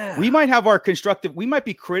it. Yeah. We might have our constructive, we might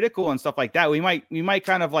be critical and stuff like that. We might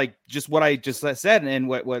kind of like just what I just said and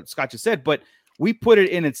what Scott just said, but we put it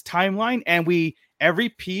in its timeline, and every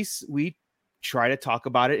piece we try to talk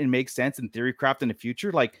about it and make sense and theory craft in the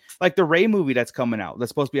future, like the Rey movie that's coming out. That's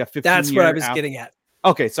supposed to be a 15 That's year what I was after. getting at.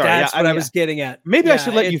 Okay, sorry. That's what I mean, was getting at. Maybe I Yeah,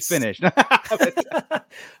 should let you it's- finish.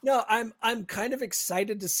 No, I'm kind of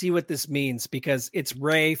excited to see what this means, because it's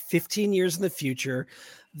Rey 15 years in the future.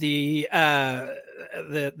 The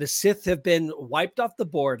Sith have been wiped off the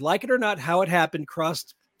board, like it or not, how it happened,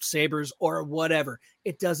 crossed sabers or whatever.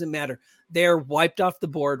 It doesn't matter. They're wiped off the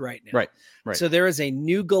board right now. Right. So there is a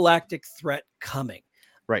new galactic threat coming.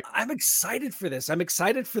 Right. I'm excited for this. I'm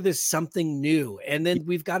excited for this something new. And then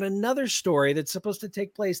we've got another story that's supposed to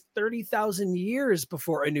take place 30,000 years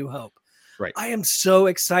before A New Hope. Right. I am so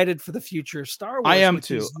excited for the future of Star Wars. I am with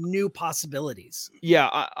too. these new possibilities.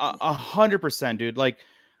 Yeah, 100%, dude. Like,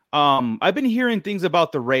 I've been hearing things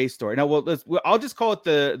about the Rey story. Now, I'll just call it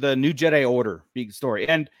the New Jedi Order big story.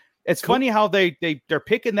 And it's funny how they're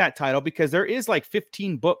picking that title, because there is like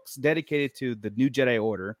 15 books dedicated to the New Jedi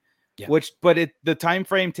Order, the time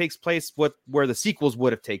frame takes place where the sequels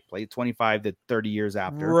would have taken place 25 to 30 years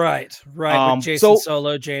after. Right. With Jason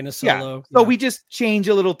Solo, Jaina Solo. So we just change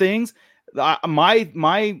a little things.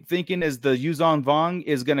 My thinking is the Yuzong Vong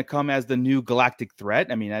is going to come as the new galactic threat.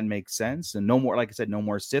 I mean, that makes sense. And no more, like I said, no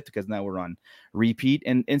more Sith, because now we're on repeat,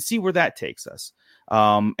 and see where that takes us.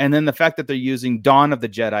 And then the fact that they're using Dawn of the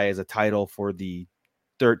Jedi as a title for the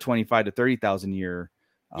 25 to 30,000 year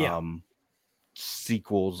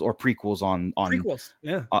sequels or prequels on prequels.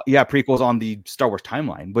 Prequels on the Star Wars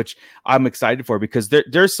timeline, which I'm excited for, because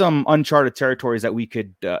there's some uncharted territories that we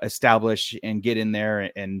could establish and get in there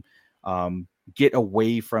and get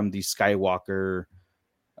away from the Skywalker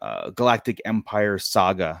Galactic Empire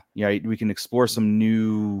saga. We can explore some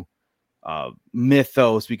new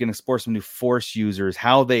mythos. We can explore some new Force users,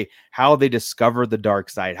 how they discover the dark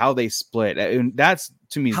side, how they split, and that's,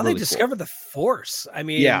 to me, how really they discover the Force. I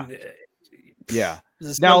mean, yeah.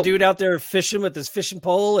 There's Now, some dude out there fishing with his fishing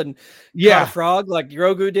pole and caught a frog like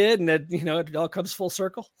Grogu did, and it all comes full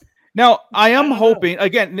circle. Now, I am hoping,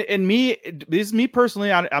 again, and this is me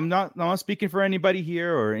personally, I'm not speaking for anybody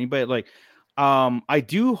here or anybody, like, I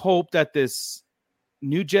do hope that this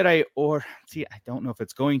New Jedi Order, I don't know if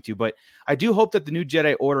it's going to, but I do hope that the New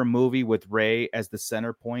Jedi Order movie with Rey as the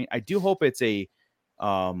center point, I do hope it's a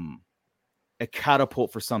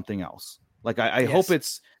catapult for something else. Like, I hope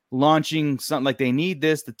it's launching something, like they need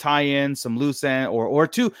this to tie in some loose end or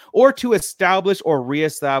to establish or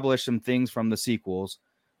reestablish some things from the sequels,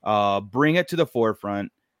 bring it to the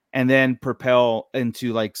forefront, and then propel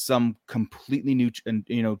into like some completely new,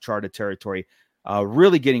 charted territory,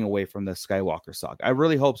 really getting away from the Skywalker saga. I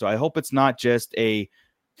really hope so. I hope it's not just a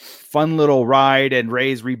fun little ride and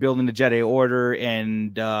Rey's rebuilding the Jedi Order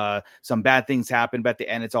and some bad things happen, but at the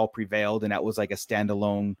end it's all prevailed and that was like a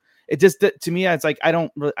standalone. It just, to me, it's like I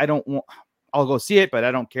don't want. I'll go see it, but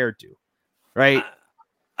I don't care to. Right?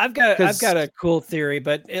 I've got a cool theory,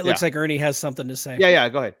 but it looks like Ernie has something to say. Yeah,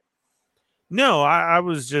 go ahead. No, I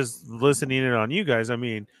was just listening in on you guys. I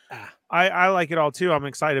mean, I like it all too. I'm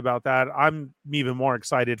excited about that. I'm even more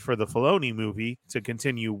excited for the Filoni movie to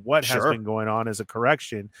continue what has been going on as a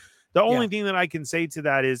correction. The only thing that I can say to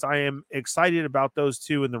that is I am excited about those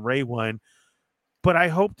two in the Rey one, but I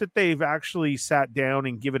hope that they've actually sat down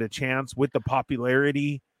and give it a chance with the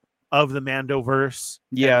popularity of the Mandoverse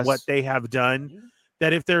and what they have done,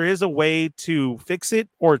 that if there is a way to fix it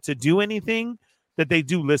or to do anything, that they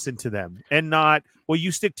do listen to them and not, well,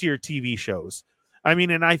 you stick to your TV shows. I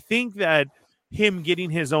mean, and I think that him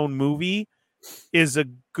getting his own movie is a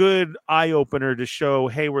good eye opener to show,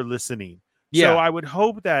 hey, we're listening. So I would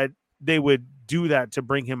hope that they would do that to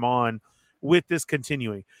bring him on with this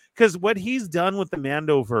continuing, because what he's done with the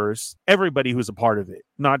Mandoverse, everybody who's a part of it,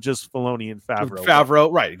 not just Filoni and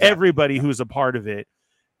Favreau, right? Exactly. Everybody who's a part of it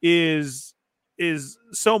is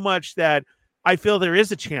so much that I feel there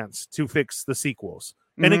is a chance to fix the sequels.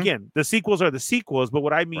 And again, the sequels are the sequels, but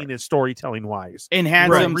what I mean is storytelling wise,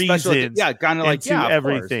 enhance them, reasons, kind of like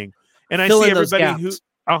everything. And I Fill see in those everybody gaps.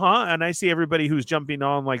 and I see everybody who's jumping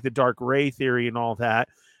on like the dark Rey theory and all that.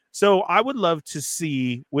 So I would love to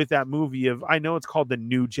see with that movie I know it's called the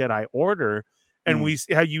New Jedi Order, and we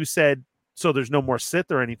how you said, so there's no more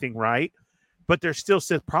Sith or anything, right? But there's still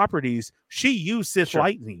Sith properties. She used Sith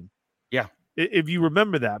lightning. if you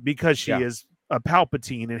remember that, because she Yeah. is a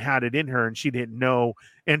Palpatine and had it in her and she didn't know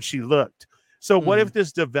and she looked. So what if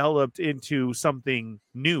this developed into something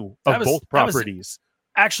new of both properties?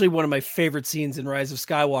 Actually, one of my favorite scenes in Rise of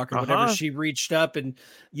Skywalker, whenever she reached up and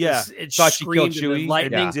it thought she killed screamed and the Chewie.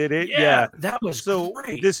 lightning And did it? Yeah, that was so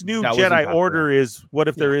great. this new That was Jedi impactful. Order is, what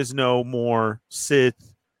if there is no more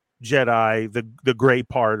Sith, Jedi, the gray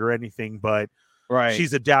part or anything, but Right.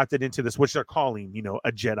 she's adapted into this, which they're calling,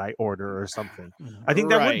 a Jedi Order or something. I think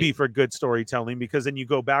that would be for good storytelling, because then you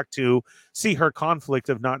go back to see her conflict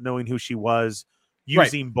of not knowing who she was,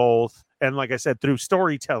 using both, and like I said, through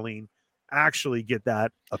storytelling, actually get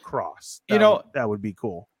that across. That would be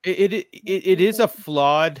cool. It is a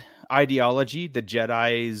flawed ideology, the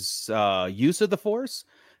Jedi's use of the Force,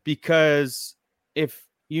 because if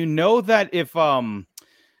you know that if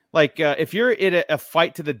you're in a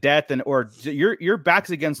fight to the death or your back's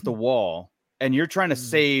against the wall and you're trying to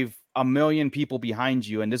save a million people behind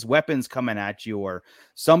you and this weapon's coming at you or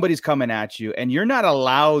somebody's coming at you and you're not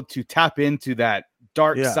allowed to tap into that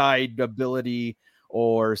dark side ability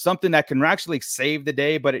or something that can actually save the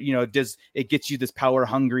day, but it gets you this power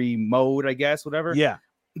hungry mode, I guess, whatever. Yeah.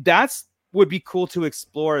 That's would be cool to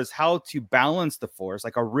explore, is how to balance the Force,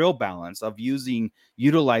 like a real balance of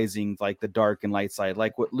utilizing like the dark and light side,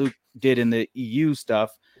 like what Luke did in the EU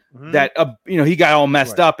stuff, that he got all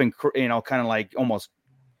messed up and kind of like almost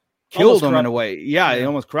killed him in a way. Yeah, it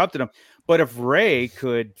almost corrupted him. But if Rey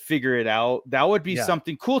could figure it out, that would be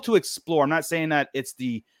something cool to explore. I'm not saying that it's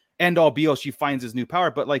the end all be all. She finds his new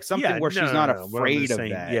power, but like something where she's not afraid of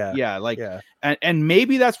that. And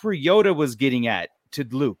maybe that's where Yoda was getting at to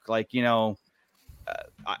Luke. Like, it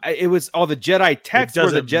was all the Jedi texts were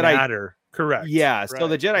the Jedi matter. Correct. Yeah. So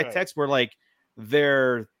the Jedi texts were like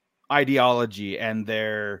their ideology and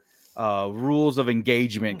their rules of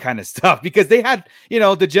engagement kind of stuff, because they had, the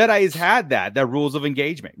Jedis had the rules of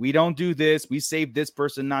engagement. We don't do this. We save this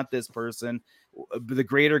person, not this person, the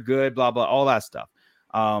greater good, blah, blah, all that stuff.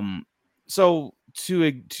 So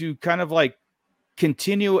to kind of like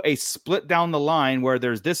continue a split down the line where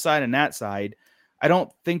there's this side and that side, I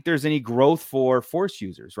don't think there's any growth for Force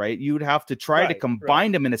users, right? You would have to try to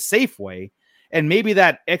combine them in a safe way. And maybe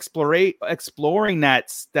that exploring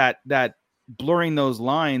that blurring those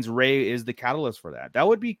lines, Rey is the catalyst for that. That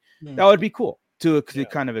would be cool to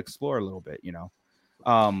kind of explore a little bit,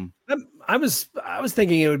 I was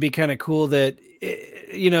thinking it would be kind of cool that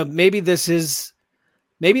maybe this is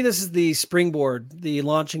the springboard, the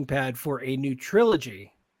launching pad for a new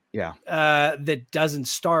trilogy. Yeah. That doesn't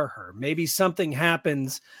star her. Maybe something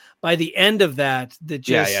happens by the end of that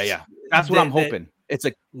just That's what I'm hoping. It's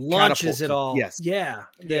a launches it all. Yes. Yeah.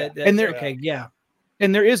 And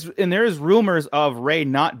there is rumors of Rey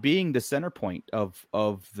not being the center point of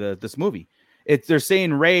this movie. They're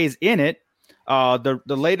saying Rey's in it. The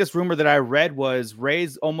latest rumor that I read was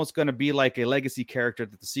Rey's almost going to be like a legacy character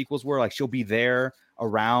that the sequels were. Like, she'll be there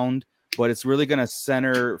around, but it's really going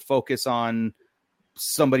to focus on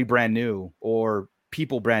somebody brand new or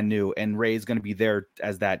people brand new, and Rey's going to be there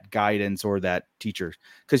as that guidance or that teacher,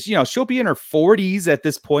 because she'll be in her 40s at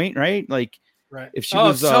this point, right? Like, if she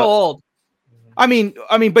was so old. I mean,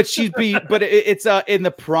 but it's in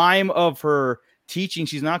the prime of her teaching.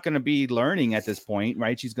 She's not going to be learning at this point,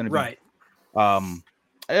 right? She's going to be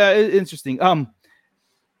interesting. I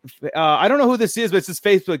don't know who this is, but it's this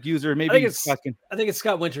Facebook user. Maybe I think it's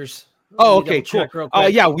Scott Winters. Oh, okay, cool.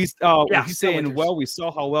 Yeah, he's saying, well, we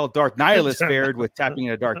saw how well Darth Nihilus fared with tapping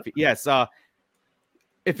into dark. Yes.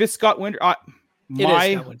 If it's Scott Winters,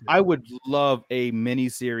 I would love a mini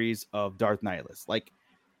series of Darth Nihilus. Like,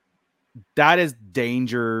 that is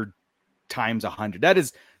danger times 100. That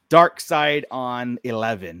is dark side on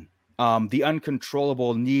 11. The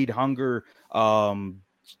uncontrollable need, hunger,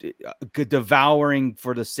 devouring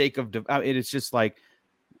for the sake of it is just like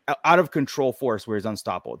out of control Force where he's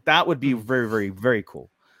unstoppable. That would be very, very, very cool.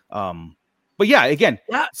 But yeah, again,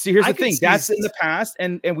 see, here's the thing. That's in the past,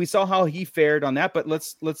 and we saw how he fared on that. But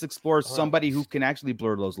let's explore somebody who can actually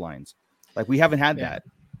blur those lines. Like, we haven't had that.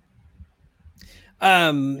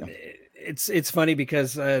 It's funny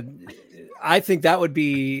because I think that would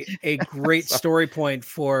be a great story point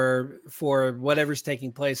for whatever's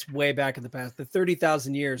taking place way back in the past, the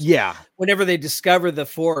 30,000 years. Yeah. Whenever they discover the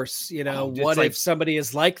Force, what if somebody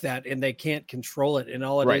is like that and they can't control it, and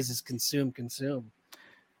all it is consume.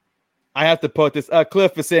 I have to put this.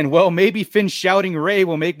 Cliff is saying, well, maybe Finn shouting Rey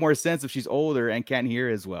will make more sense if she's older and can't hear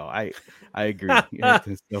as well. I agree.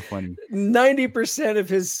 It's so funny. 90% of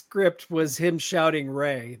his script was him shouting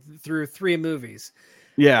Rey through 3 movies.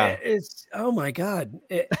 Yeah. It's, oh my God.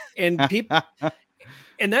 And people,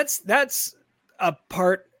 and that's a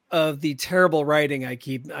part of the terrible writing I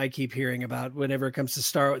keep hearing about whenever it comes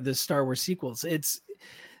to the Star Wars sequels.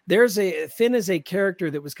 Finn is a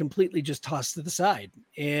character that was completely just tossed to the side.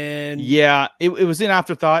 And yeah, it was an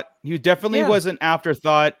afterthought. He definitely was an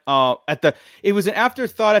afterthought. It was an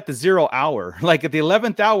afterthought at the 0 hour. Like at the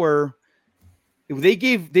 11th hour, they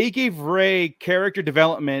gave Rey character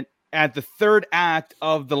development at the 3rd act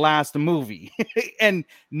of the last movie, and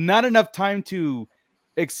not enough time to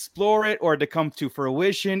explore it or to come to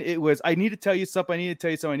fruition. It was, I need to tell you something. I need to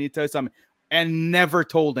tell you something. I need to tell you something, and never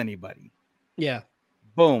told anybody. Yeah.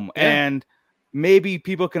 Boom. Yeah. And maybe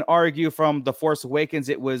people can argue from The Force Awakens,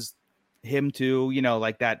 it was him too,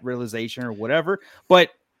 like that realization or whatever. But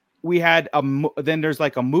we had then there's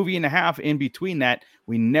like a movie and a half in between that.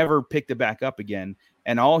 We never picked it back up again.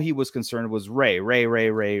 And all he was concerned was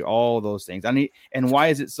Rey, all those things. And why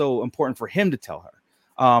is it so important for him to tell her?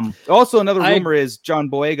 Also, another rumor is John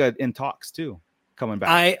Boyega in talks too, coming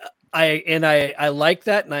back. I like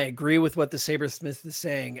that, and I agree with what the Sabersmith is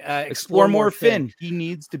saying. Explore more Finn. He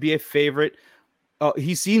needs to be a favorite.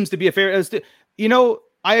 He seems to be a favorite.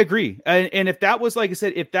 I agree. And if that was, like I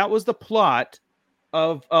said, if that was the plot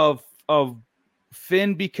of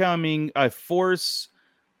Finn becoming a Force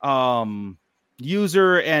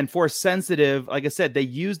user and Force sensitive, like I said, they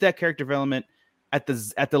used that character development at the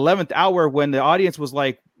 11th hour when the audience was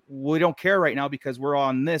like, we don't care right now because we're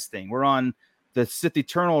on this thing. We're on the Sith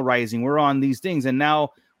Eternal Rising. We're on these things. And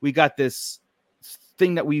now we got this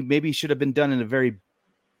thing that we maybe should have been done in the very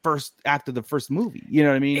first act of the first movie. You know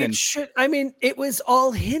what I mean? It was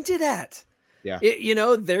all hinted at. Yeah.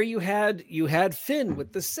 There you had Finn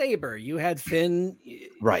with the saber. You had Finn.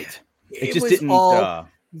 Right. It just didn't all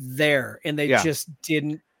there. And they just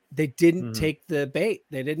didn't take the bait.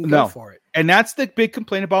 They didn't go for it. And that's the big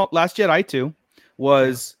complaint about Last Jedi too,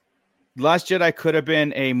 was Last Jedi could have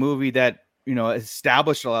been a movie that,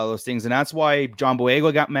 established a lot of those things. And that's why John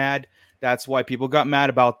Boyega got mad. That's why people got mad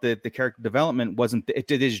about the character development.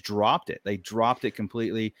 They just dropped it. They dropped it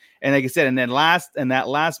completely. And like I said, and then that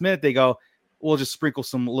last minute, they go, we'll just sprinkle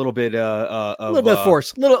some little bit of a little bit of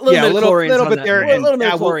Force, little bit there.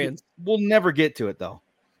 We'll never get to it though.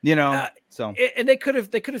 So and they could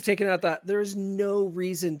have taken out that there's no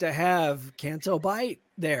reason to have Canto Bight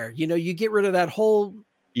there. You get rid of that whole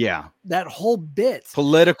bit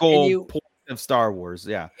political point of Star Wars,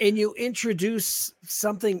 and you introduce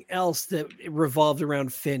something else that revolved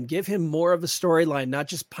around Finn. Give him more of a storyline, not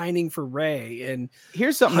just pining for Rey. And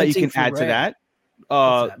here's something that you can add to that.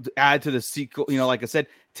 Add to the sequel. Like I said,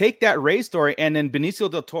 take that Rey story, and then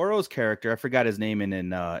Benicio del Toro's character. I forgot his name in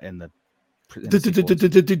the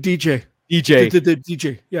DJ.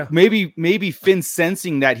 Yeah. Maybe Finn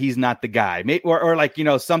sensing that he's not the guy,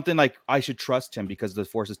 or something like, I should trust him because the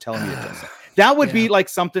Force is telling me to trust him. That would be like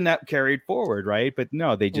something that carried forward, right? But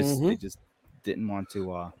no, they just didn't want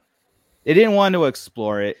to. They didn't want to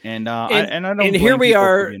explore it, and here we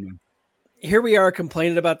are. Here we are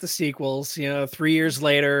complaining about the sequels. 3 years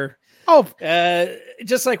later.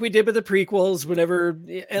 Just like we did with the prequels. Whenever,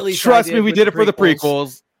 at least trust me, we did it for the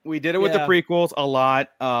prequels. We did it with the prequels a lot.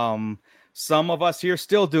 Some of us here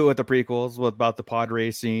still do it with the prequels about the pod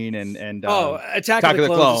racing and Attack of the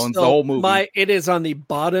Clones, the whole movie. It is on the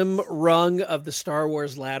bottom rung of the Star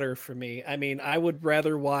Wars ladder for me. I mean, I would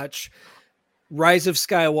rather watch Rise of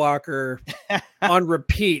Skywalker on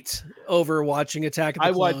repeat over watching Attack of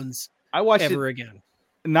the Clones. I watched it again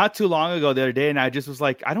not too long ago the other day, and I just was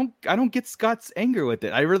like, I don't get Scott's anger with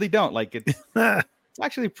it. I really don't. Like it. It's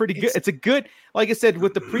actually pretty good. It's a good, like I said,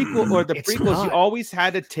 with the prequel or the prequels, you always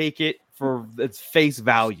had to take it for its face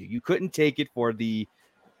value. You couldn't take it for the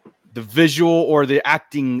visual or the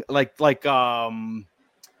acting,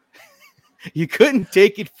 you couldn't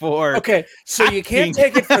take it for so acting. You can't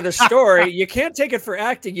take it for the story. You can't take it for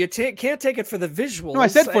acting. You can't take it for the visuals. No, I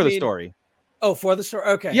said for the story. Oh, for the story.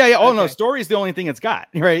 Okay. Yeah. Oh no, story is the only thing it's got,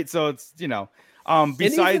 right? So it's besides and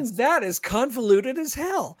even that is convoluted as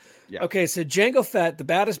hell. Yeah. Okay, so Jango Fett, the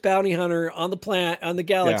baddest bounty hunter on the planet, on the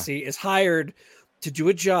galaxy, is hired to do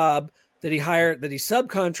a job that he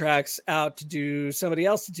subcontracts out to do somebody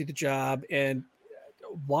else to do the job. And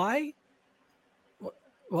why?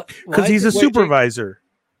 Because he's a supervisor,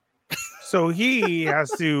 so he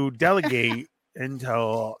has to delegate and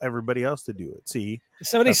tell everybody else to do it. See, did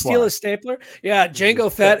somebody steal a stapler? Yeah, Jango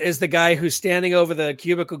Fett is the guy who's standing over the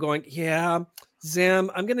cubicle, going, "Yeah, Zam,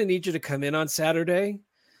 I'm going to need you to come in on Saturday.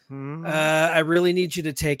 I really need you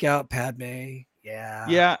to take out Padme."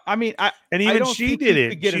 Yeah. I mean, even she did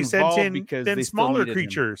it. She sent in smaller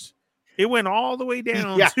creatures. It went all the way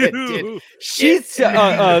down. Yeah, it did. She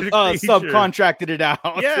subcontracted it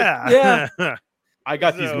out. Yeah. I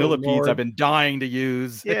got these So, millipedes Lord. I've been dying to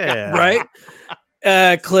use. Yeah. Right?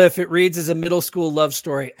 Cliff, it reads as a middle school love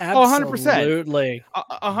story. Oh, 100%. Absolutely. 100%.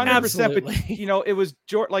 But Absolutely. you know, it was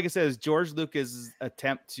George, like I said, it was George Lucas's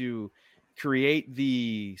attempt to create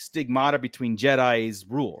the stigmata between Jedi's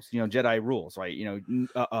rules, you know, Jedi rules, right? You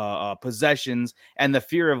know, possessions and the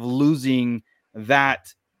fear of losing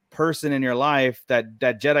that person in your life that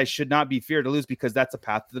Jedi should not be feared to lose because that's a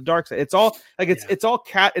path to the dark side. It's all like it's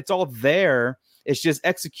all there. It's just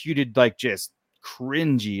executed like just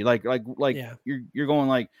cringy, like Yeah. you're going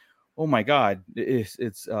like, oh my god,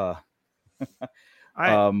 it's I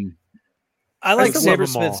I like still love 'em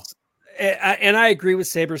Sabersmith's, and I agree with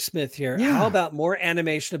Sabersmith here. Yeah. How about more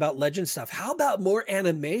animation about legend stuff? How about more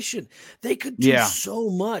animation? They could do so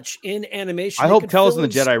much in animation. I They hope could Tales fill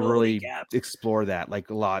of the in Jedi so many really gaps. explore that, like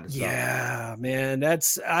a lot of stuff. Yeah, man,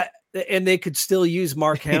 and they could still use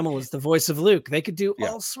Mark Hamill as the voice of Luke. They could do Yeah.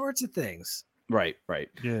 all sorts of things. Right.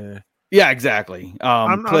 Yeah. Exactly.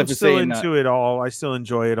 I'm Cliff is still saying, into it all. I still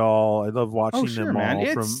enjoy it all. I love watching them all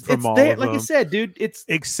from all there, of like them. I said, dude. It's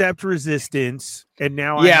Except Resistance, and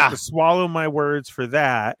now I have to swallow my words for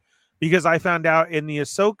that because I found out in the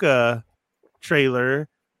Ahsoka trailer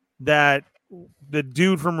that the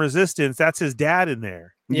dude from Resistance, that's his dad in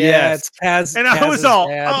there. Yeah, it's Kaz, And I was Kaz's all,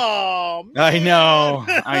 dad. oh, man. I know.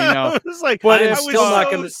 I was like, But I it's was still not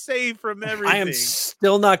so gonna- safe from everything. I am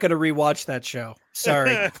still not going to rewatch that show.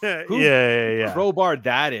 Sorry. yeah. crowbarred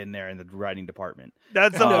that in there in the writing department.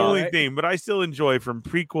 That's the I know, only right? thing. But I still enjoy from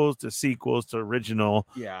prequels to sequels to original,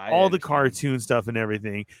 Yeah, all the cartoon stuff and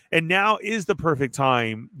everything. And now is the perfect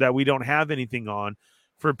time that we don't have anything on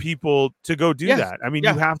for people to go do that. I mean,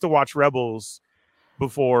 you have to watch Rebels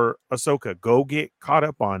before Ahsoka. Go get caught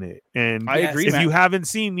up on it. And I agree, if man. you haven't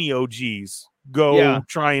seen the OGs, go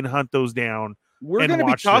try and hunt those down. We're and going to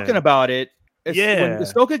be watch talking them. about it. When Yeah.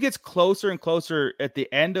 Ahsoka gets closer and closer at the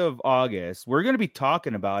end of August, we're going to be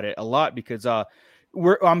talking about it a lot because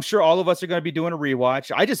I'm sure all of us are going to be doing a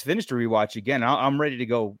rewatch. I just finished a rewatch again. I'm ready to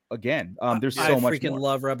go again. There's so much freaking more.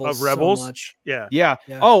 love Rebels, Of Rebels? so much. Yeah.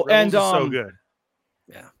 Oh, Rebels and is so good.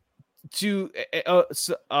 Geez,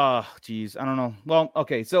 I don't know. Well,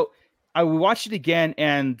 okay, so we watched it again,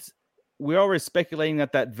 and we're already speculating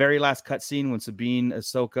that very last cutscene when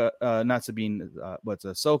Ahsoka,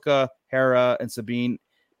 Hera, and Sabine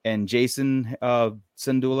and Jason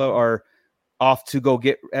Syndulla are off to go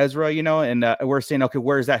get Ezra, you know, and we're saying, okay,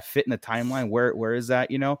 where does that fit in the timeline? Where is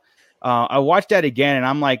that, you know? I watched that again, and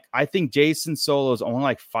I'm like, I think Jason Solo is only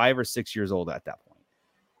like 5 or 6 years old at that point.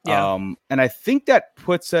 Yeah. And I think that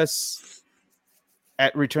puts us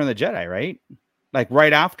at Return of the Jedi, right? Like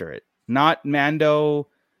right after it, not Mando.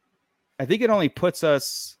 I think it only puts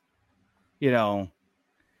us, you know,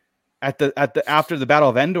 at the after the Battle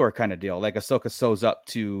of Endor kind of deal, like Ahsoka sews up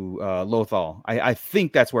to Lothal. I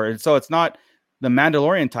think that's where. So it's not the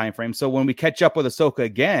Mandalorian time frame. So when we catch up with Ahsoka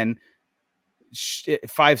again,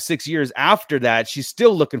 5-6 years after that, she's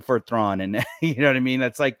still looking for Thrawn, and you know what I mean.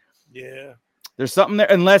 That's like, there's something there,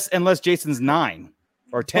 unless Jason's 9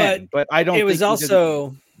 or 10. But I don't. It think was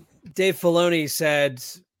also Dave Filoni said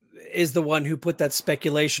is the one who put that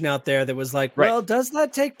speculation out there that was like, well, does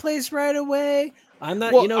that take place right away? I'm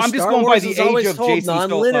not. Well, you know, I'm Star just going Wars by the is age always of told Jason.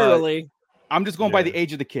 non-literally. I'm just going by the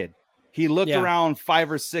age of the kid. He looked around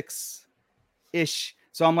 5 or 6 ish.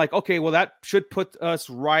 So I'm like, okay, well, that should put us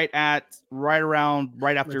right after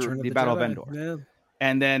the Battle of Endor. Yeah.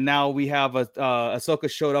 And then now we have Ahsoka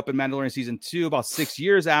showed up in Mandalorian season 2 about 6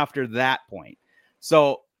 years after that point.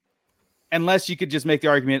 So unless you could just make the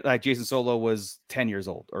argument like Jason Solo was 10 years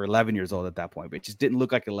old or 11 years old at that point, but it just didn't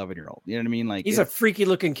look like an 11-year-old. You know what I mean? Like he's a freaky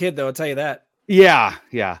looking kid, though. I'll tell you that. Yeah.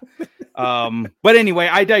 But anyway,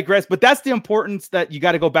 I digress. But that's the importance that you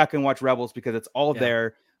got to go back and watch Rebels because it's all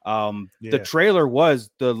there. The trailer was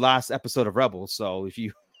the last episode of Rebels. So if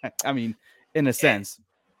you, I mean, in a sense.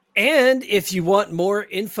 And if you want more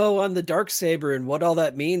info on the Darksaber and what all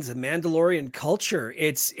that means, the Mandalorian culture,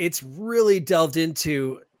 it's really delved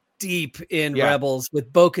into deep in Rebels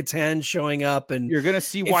with Bo-Katan showing up, and you're gonna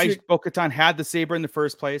see why Bo-Katan had the saber in the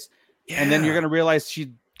first place, and then you're gonna realize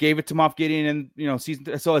she gave it to Moff Gideon, and you know,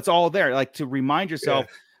 so it's all there, like to remind yourself.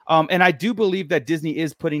 And I do believe that Disney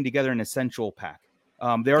is putting together an essential pack.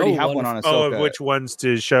 They already have one on Ahsoka. Of which ones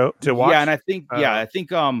to watch? Yeah, and I think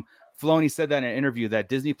Filoni said that in an interview that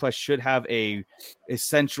Disney Plus should have a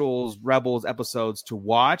Essentials Rebels episodes to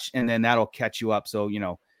watch, and then that'll catch you up. So, you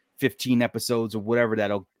know, 15 episodes or whatever,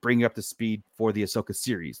 that'll bring you up to speed for the Ahsoka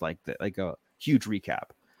series, like a huge recap,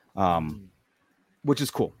 which is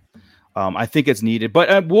cool. I think it's needed,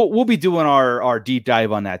 but we'll be doing our deep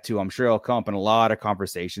dive on that too. I'm sure it'll come up in a lot of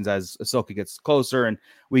conversations as Ahsoka gets closer and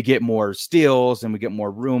we get more steals and we get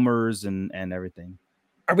more rumors and everything.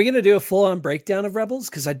 Are we going to do a full-on breakdown of Rebels?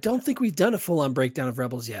 Because I don't think we've done a full-on breakdown of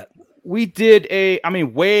Rebels yet. We did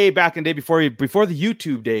way back in the day before the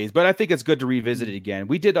YouTube days, but I think it's good to revisit it again.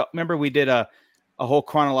 We did a whole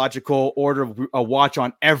chronological order of a watch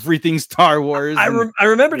on everything Star Wars. I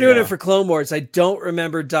remember doing it for Clone Wars. I don't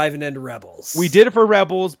remember diving into Rebels. We did it for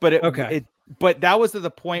Rebels, but but that was to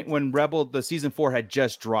the point when the season 4 had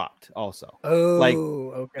just dropped also.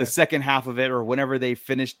 The second half of it or whenever they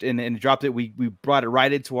finished and dropped it, we brought it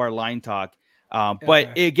right into our line talk.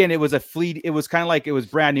 But again, it was it was kind of like it was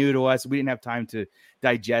brand new to us. We didn't have time to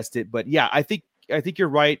digest it, but yeah, I think you're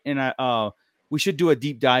right. And we should do a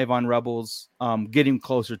deep dive on Rebels, getting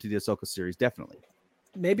closer to the Ahsoka series. Definitely.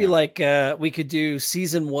 Maybe we could do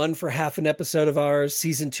season 1 for half an episode of ours,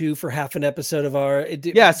 season 2 for half an episode of ours.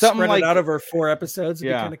 Something like it out over 4 episodes.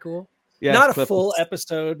 It'd be kind of cool. Yeah, not a full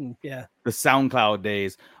episode. And the SoundCloud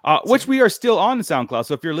days, which we are still on the SoundCloud.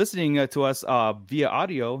 So if you're listening to us via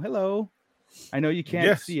audio, hello. I know you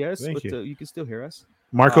can't see us, but you can still hear us.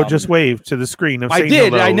 Marco just waved to the screen. I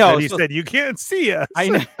did. I know. He said you can't see us. I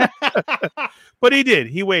know. But he did.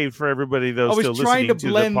 He waved for everybody. Those still listening to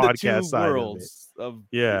blend the podcast the two worlds.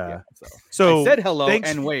 So I said hello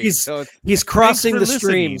and waved. He's crossing the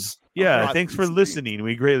streams. Yeah, thanks for listening.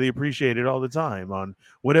 We greatly appreciate it all the time on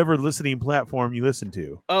whatever listening platform you listen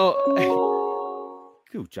to.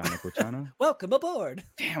 Welcome aboard.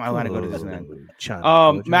 Damn, I want to go to this man.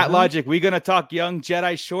 Matt Logic, we gonna talk Young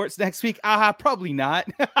Jedi shorts next week? Probably not.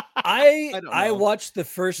 I watched the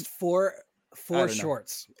first four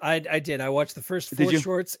shorts. I did. I watched the first 4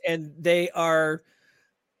 shorts, and they are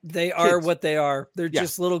what they are. They're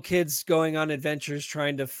just little kids going on adventures,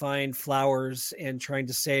 trying to find flowers and trying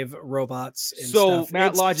to save robots. And stuff.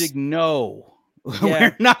 Matt Logic, no.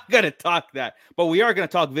 We're not going to talk that, but we are going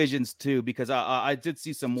to talk Visions too, because I did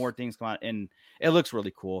see some more things come out and it looks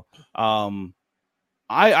really cool.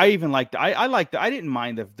 I even liked, I liked, I didn't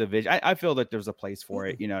mind the Vision. I feel that there's a place for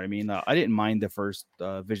it. You know what I mean? I didn't mind the first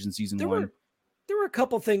Vision season 1. There were a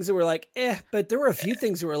couple things that were like, but there were a few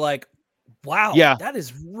things that were like, wow, that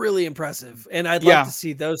is really impressive. And I'd like to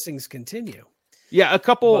see those things continue. Yeah, a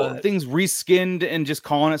couple things reskinned and just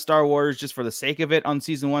calling it Star Wars just for the sake of it on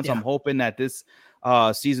season 1. So I'm hoping that this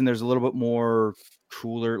season there's a little bit more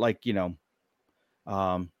cooler, cool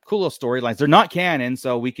little storylines. They're not canon,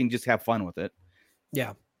 so we can just have fun with it.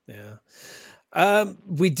 Yeah.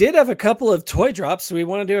 We did have a couple of toy drops. So we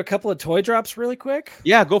want to do a couple of toy drops really quick.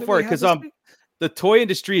 Yeah, go for it, because the toy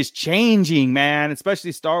industry is changing, man.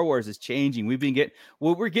 Especially Star Wars is changing. We're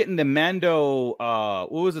getting the Mando.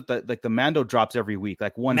 What was it? The Mando drops every week,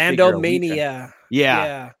 like one Mando Mania.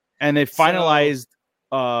 Yeah. And they finalized.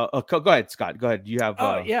 Go ahead, Scott. Go ahead. You have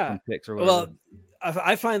some picks or whatever. Well,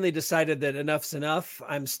 I finally decided that enough's enough.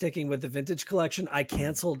 I'm sticking with the vintage collection. I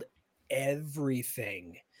canceled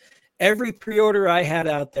everything. Every pre-order I had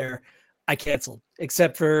out there, I canceled,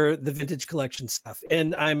 except for the vintage collection stuff.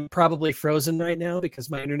 And I'm probably frozen right now because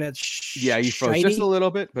my internet's you froze just a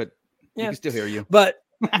little bit, but we can still hear you. But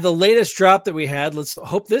the latest drop that we had, let's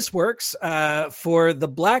hope this works. For the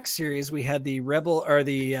Black Series, we had the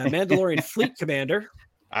Mandalorian Fleet Commander.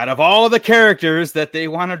 Out of all the characters that they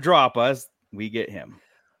want to drop us, we get him.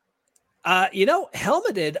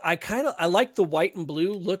 Helmeted. I like the white and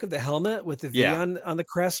blue look of the helmet with the V on the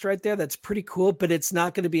crest right there. That's pretty cool, but it's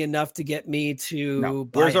not going to be enough to get me to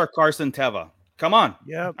buy Where's it. our Carson Teva? Come on.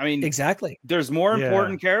 Yeah. I mean, exactly. There's more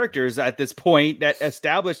important characters at this point that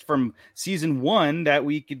established from season 1 that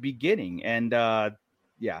we could be getting. And I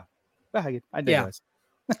digress.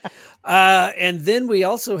 And then we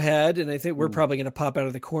also had, and I think we're probably going to pop out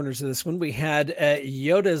of the corners of this one. We had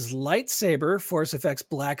Yoda's lightsaber Force Effects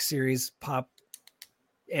Black Series pop,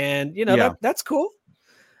 and that's cool.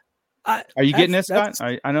 Are you getting this, Scott?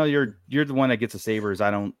 I know you're the one that gets the sabers.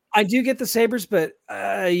 I do get the sabers, but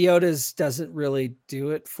Yoda's doesn't really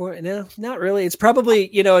do it for it. No, not really. It's probably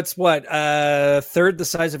it's what third the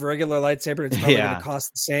size of a regular lightsaber. It's probably going to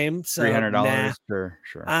cost the same. So $300.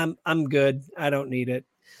 Sure. I'm good. I don't need it.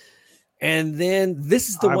 And then this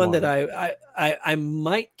is the one that I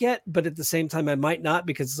might get, but at the same time I might not,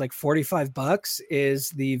 because it's like $45. Is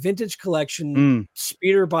the vintage collection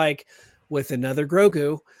speeder bike with another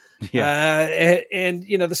Grogu, and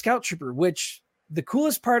the Scout Trooper. Which the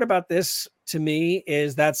coolest part about this to me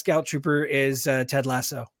is that Scout Trooper is Ted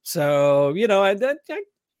Lasso. So I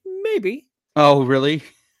maybe. Oh, really?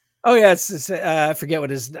 Oh yeah, I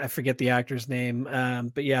forget the actor's name.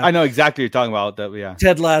 But yeah, I know exactly what you're talking about. That yeah.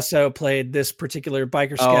 Ted Lasso played this particular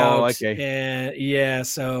biker scout. Oh, okay. And yeah,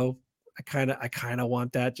 so I kind of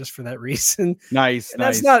want that just for that reason. Nice, And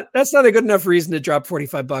nice. that's not a good enough reason to drop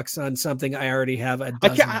 $45 on something I already have a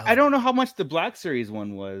dozen of. I don't know how much the Black Series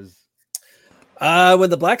one was. When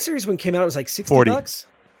the Black Series one came out, it was like $60.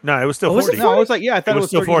 No, it was still was 40. it No, it was like I thought it was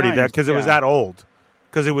still 40 39. that because it was that old.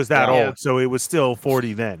 Because it was that Yeah. old, so it was still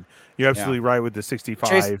 40 then. You're absolutely right with the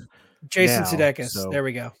 65. Jason now, Sudeikis. so. There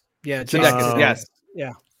we go. Yeah, Sudeikis, yes.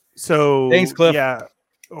 Yeah. So Thanks, Cliff. Yeah,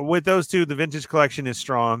 with those two, the vintage collection is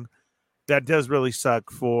strong. That does really suck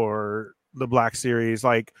for the Black Series.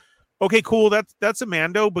 Like, okay, cool. That's a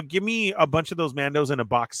Mando, but give me a bunch of those Mandos in a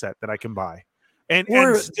box set that I can buy. And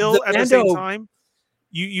still at the same time,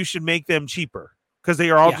 you should make them cheaper because they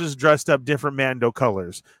are all just dressed up different Mando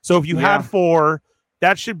colors. So if you had 4,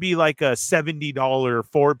 that should be like a $70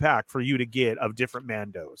 4-pack for you to get of different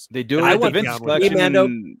Mandos. They do I it with the want vintage three collection.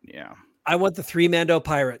 Mando. Yeah. I want the 3 Mando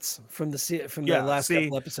pirates from the last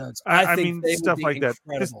couple episodes. I think mean, stuff like that.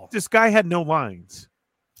 Incredible. This guy had no lines.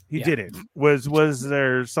 He didn't. Was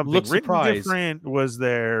there something Look written surprised. different? Was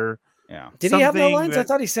there? Yeah. Did he have no something lines? I that-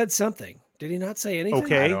 thought he said something. Did he not say anything?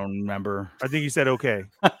 Okay. I don't remember. I think he said okay.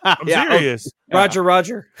 I'm Yeah, serious.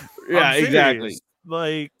 Roger. Yeah, I'm serious. exactly.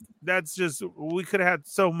 Like that's just we could have had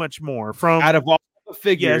so much more from. Out of all the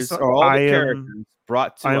figures Yes, or all I the am- characters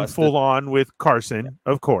brought to I am us, full on with Carson,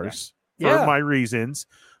 of course, for Yeah. my reasons.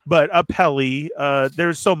 But a Pelly,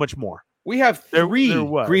 there's so much more. we have There 3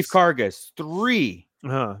 was. Grief Kargas. 3.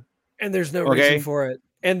 And there's no Okay. reason for it.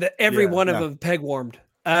 And every Yeah, one of them peg warmed.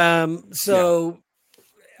 So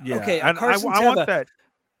Yeah, okay, and I Carson's want have that.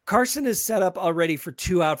 Carson is set up already for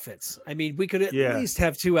 2 outfits. I mean, we could at Yeah. least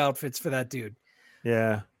have 2 outfits for that dude.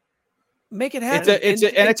 Yeah, Make it happen. It's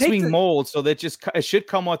an And X-wing mold, so that it should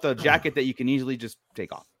come with a jacket that you can easily just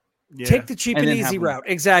take off. yeah. Take the cheap And and then easy have 'em- route.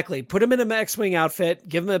 Exactly. Put him in a X-wing outfit.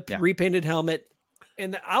 Give him a Yeah. repainted helmet,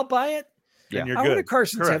 and I'll buy it. Yeah. And you're I want a good.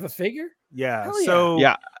 Carson to have Correct. a figure. Yeah. Hell yeah. So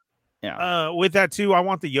Yeah. with that too, I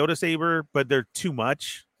want the Yoda saber, but they're too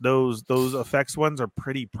much. Those effects ones are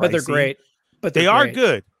pretty pricey. But they're great. But They they're are great.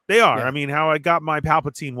 good. They are. Yeah. I mean, how I got my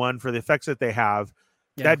Palpatine one for the effects that they have,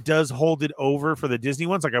 Yeah. that does hold it over for the Disney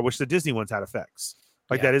ones. Like I wish the Disney ones had effects.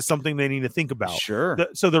 Like Yeah. that is something they need to think about. Sure.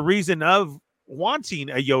 So the reason of wanting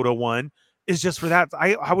a Yoda one is just for that.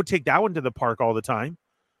 I would take that one to the park all the time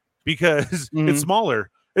because Mhm. it's smaller.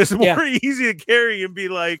 It's more Yeah. easy to carry and be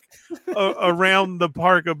like around the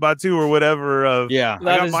park of Batu or whatever. Yeah. I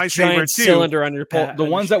That got is my a saber giant too. cylinder on your Well, pad. the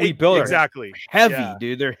ones that we build are Exactly. heavy, Yeah.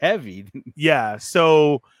 dude. They're heavy. Yeah.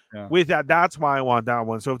 So Yeah. with that's why I want that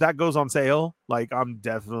one. So if that goes on sale, like I'm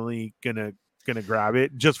definitely gonna grab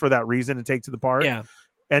it just for that reason and take to the park. Yeah.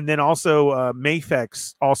 And then also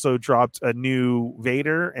Mayfex also dropped a new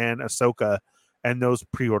Vader and Ahsoka, and those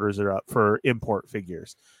pre-orders are up for import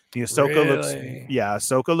figures. The Ahsoka Really?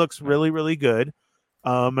 Ahsoka looks really, really good.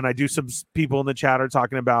 And I do some people in the chat are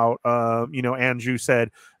talking about Andrew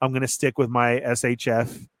said I'm gonna stick with my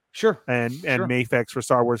SHF Sure. and Sure. Mayfex for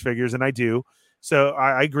Star Wars figures, and I do. So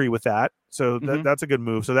I agree with that. So Mhm. that's a good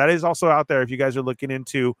move. So that is also out there if you guys are looking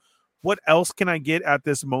into what else can I get at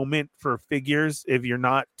this moment for figures. If you're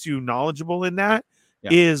not too knowledgeable in that,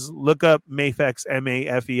 is look up Mayfex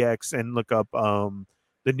Mafex and look up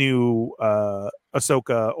the new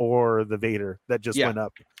Ahsoka or the Vader that just went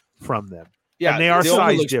up from them. Yeah. And they are the only-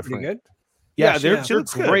 size looks pretty different. good. Yeah, they're she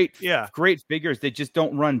looks good. great. Yeah. Great figures. They just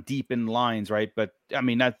don't run deep in lines, right? But I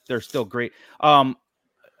mean, they're still great.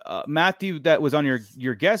 Matthew, that was on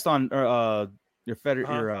your guest on your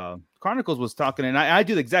Chronicles was talking, and I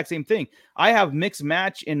do the exact same thing. I have mixed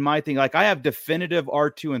match in my thing. Like I have definitive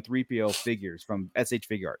R2 and 3PO figures from SH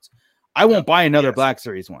Figure Arts. I won't buy another Black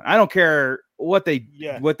Series one. I don't care what they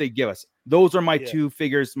give us. Those are my 2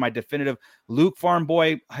 figures, my definitive Luke Farm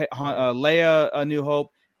Boy, Leia, A New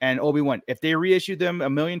Hope, and Obi-Wan. If they reissue them a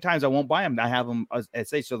million times, I won't buy them. I have them as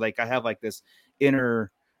SH. So like I have like this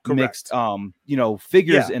inner mixed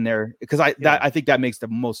figures in there because I think that makes the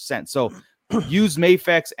most sense. So use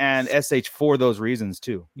Mayfex and SH for those reasons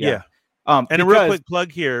too. Yeah. And a real because- quick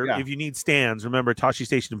plug here, Yeah. if you need stands, remember Tashi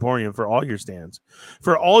Station Emporium for all your stands,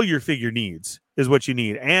 for all your figure needs is what you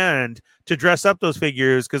need. And to dress up those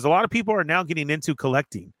figures, because a lot of people are now getting into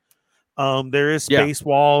collecting. There is space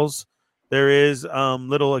walls. There is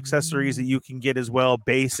little accessories that you can get as well,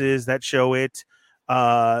 bases that show it.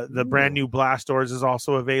 The brand new blast doors is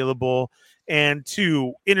also available. And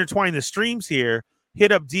to intertwine the streams here,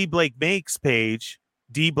 hit up D Blake Makes page.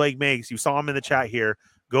 D Blake Makes. You saw him in the chat here.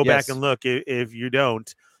 Go back and look if you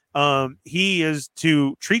don't. He is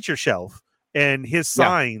to treat your shelf and his Yeah.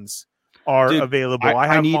 signs are Dude, available. I I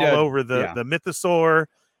have them need all a- over the yeah. Mythosaur.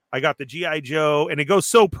 I got the GI Joe, and it goes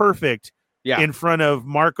so perfect in front of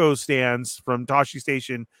Marco's stands from Toshi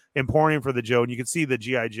Station Emporium for the Joe, and you can see the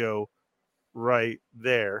GI Joe right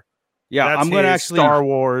there. Yeah, That's I'm going to his actually Star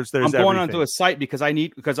Wars. There's I'm going everything. onto a site because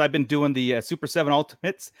I've been doing the Super 7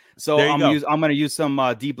 Ultimates. So There you go. I'm going to use some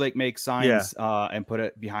D Blake make signs and put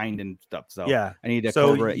it behind and stuff. So Yeah, I need to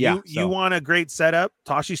so cover it. you want a great setup,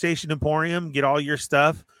 Toshi Station Emporium, get all your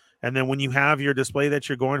stuff, and then when you have your display that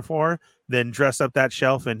you're going for, then dress up that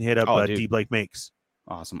shelf and hit up dude. D Blake Makes.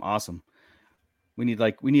 Awesome. We need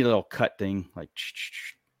a little cut thing, like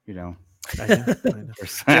you know. I know.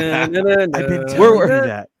 I've been I've telling you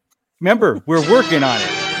that. Remember, we're working on it.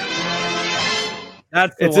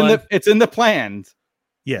 That's It's in the plans.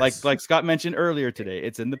 Yes, Like Scott mentioned earlier today,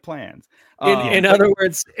 it's in the plans. in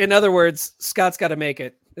other words, Scott's got to make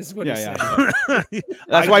it. This is what he's saying.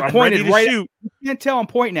 That's why I I'm pointed ready to right. shoot. You can't tell I'm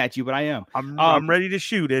pointing at you, but I am. I'm ready to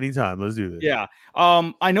shoot anytime. Let's do this. Yeah.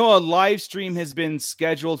 I know a live stream has been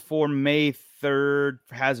scheduled for May 3rd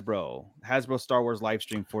for Hasbro Star Wars live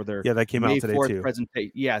stream for their that came May out today 4th too.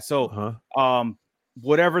 presentation. Yeah. So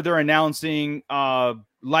whatever they're announcing,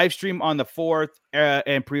 live stream on the 4th,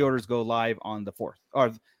 and pre-orders go live on the 4th,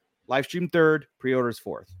 or live stream 3rd, pre-orders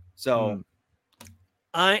 4th. So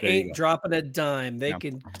I there you ain't go. dropping a dime. They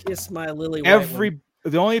can kiss my lily white one.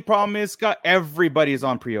 The only problem is, Scott, everybody is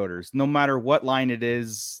on pre-orders, no matter what line it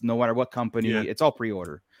is, no matter what company, it's all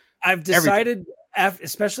pre-order. I've decided,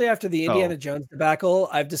 especially after the Indiana Jones debacle,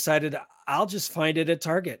 I've decided I'll just find it at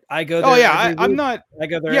Target. I go there. Oh yeah, I'm not. I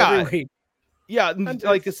go there every week. Yeah,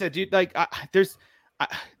 like I said, dude, like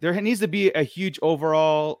there needs to be a huge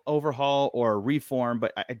overhaul or reform,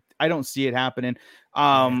 but I don't see it happening.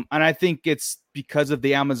 And I think it's because of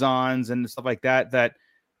the Amazons and stuff like that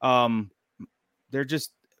they're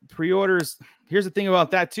just pre-orders. Here's the thing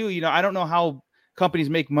about that too. I don't know how companies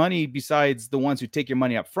make money besides the ones who take your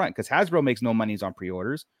money up front, because Hasbro makes no monies on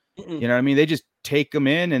pre-orders. You know what I mean? They just take them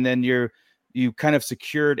in, and then you kind of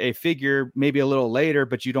secured a figure maybe a little later,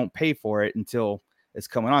 but you don't pay for it until it's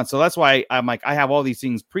coming on. So that's why I'm like, I have all these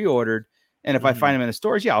things pre-ordered, and if I find them in the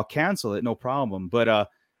stores, I'll cancel it, no problem. But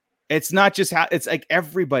it's not just how it's like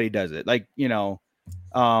everybody does it. Like, there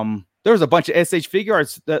was a bunch of SH figure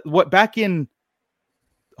arts that back in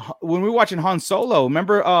when we were watching Han Solo,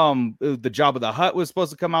 remember the Jabba the Hutt was supposed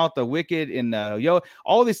to come out, the Wicked and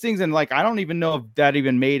all these things, and like I don't even know if that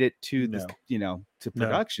even made it to to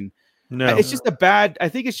production. No, it's just I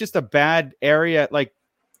think it's just a bad area. Like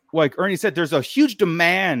Ernie said, there's a huge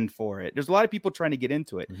demand for it. There's a lot of people trying to get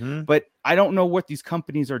into it, but I don't know what these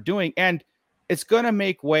companies are doing, and it's going to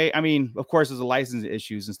make way. I mean, of course, there's a license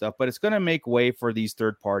issues and stuff, but it's going to make way for these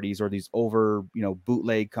third parties or these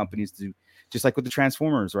bootleg companies to, just like with the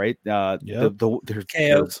Transformers, right?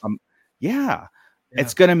 Chaos.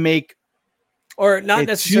 It's going to make, or not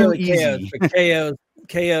necessarily Chaos, easy. but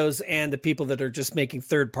Chaos and the people that are just making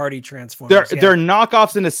third party Transformers. They're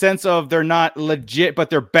knockoffs in the sense of they're not legit, but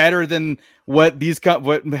they're better than what what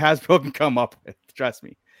Hasbro can come up with. Trust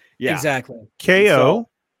me. Yeah, exactly. KO.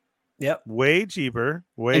 Yep. Way cheaper.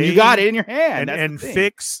 And you got it in your hand. And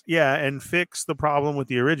fix the problem with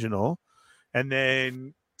the original. And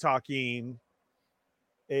then talking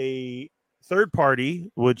a third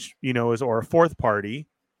party, which or a fourth party.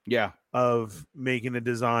 Yeah. Of making a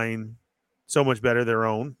design so much better their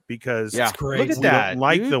own, because it's crazy. Look at that.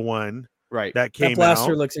 Like the one that came that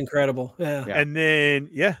blaster out. looks incredible. Yeah. And then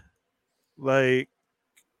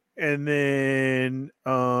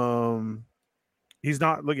he's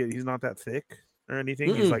not that thick or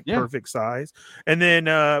anything. He's like perfect size. And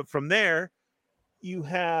then from there you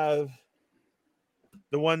have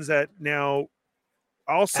the ones that now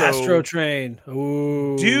also Astro Train.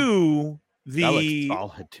 Ooh. Do the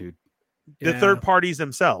solid, dude. The third parties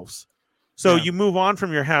themselves. So you move on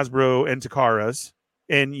from your Hasbro and Takara's,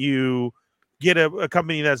 and you get a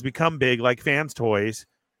company that's become big like Fans Toys,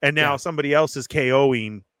 and now somebody else is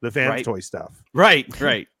KOing the Fans Toy stuff. Right.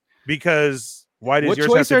 Because why does what yours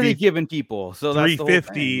choice have to are be they giving people? So that's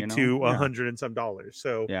 $350 to $100 and some dollars.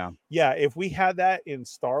 So if we had that in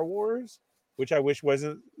Star Wars, which I wish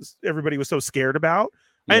everybody was so scared about.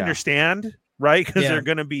 I understand, right? Because they're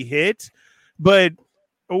going to be hit. But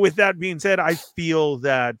with that being said, I feel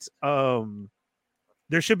that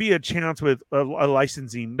there should be a chance with a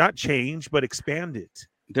licensing, not change, but expand it.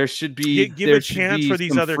 There should be give a chance for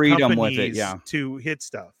these other companies to hit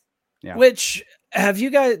stuff. Yeah. Which did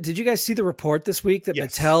you guys see the report this week that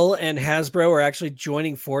Mattel and Hasbro are actually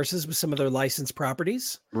joining forces with some of their licensed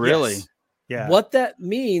properties? Really? Yes. Yeah. What that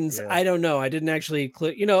means, I don't know. I didn't actually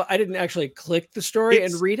click. I didn't actually click the story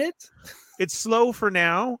and read it. it's slow for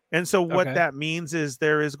now, and so what Okay. that means is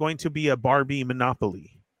there is going to be a Barbie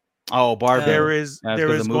monopoly. Oh, Barbie. There is That's there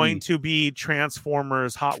 'cause is the going movie. to be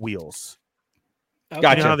Transformers Hot Wheels. Okay.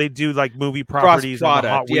 Gotcha. You know how they do like movie Cross properties and the Hot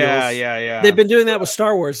product. Wheels. Yeah. They've been doing that with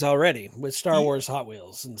Star Wars already, with Star Wars Hot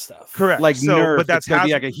Wheels and stuff. Correct. like so, Nerf. but that's It's gonna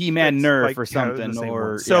be Has- like a He-Man it's Nerf like, or you know, the something, same or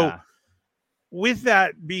one. So yeah. with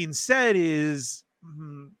that being said,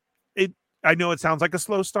 I know it sounds like a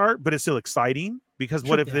slow start, but it's still exciting because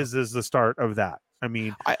what Sure. if Yeah. this is the start of that? I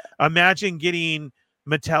mean, I- imagine getting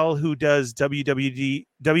Mattel, who does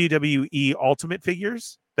WWE Ultimate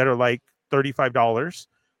figures that are like $35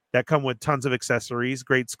 that come with tons of accessories,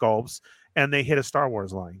 great sculpts, and they hit a Star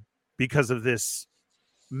Wars line because of this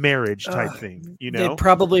marriage type thing. You know, They'd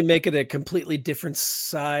probably make it a completely different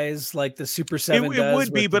size, like the Super 7 it does.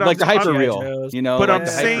 would be, with but like the I'm- hyper G.I. reel, Joes. you know. but like I'm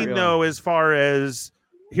the hyper saying reel. though, as far as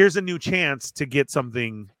here's a new chance to get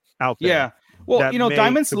something out there. Yeah. Well, that you know, may-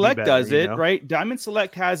 Diamond could be Select better, does you it, know? right? Diamond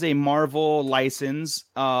Select has a Marvel license.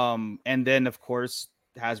 And then of course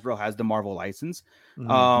Hasbro has the Marvel license.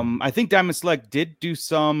 Mhm. I think Diamond Select did do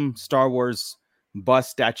some Star Wars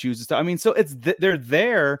bust statues and stuff. I mean, so it's they're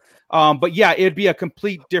there. But yeah, it'd be a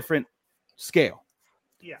complete different scale.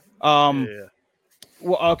 Yeah.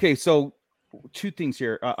 Well, okay, so two things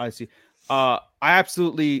here. I see. I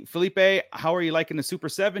absolutely, Felipe, how are you liking the Super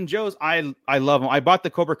 7 Joes? I love them. I bought the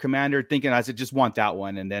Cobra Commander thinking I said just want that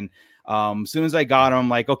one, and then as soon as I got them, I'm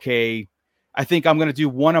like, okay, I think I'm gonna do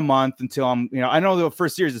one a month until I'm, you know, I know the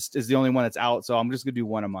first series is the only one that's out, so I'm just gonna do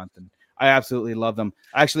one a month, and I absolutely love them.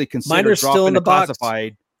 I actually consider are still dropping in the the box.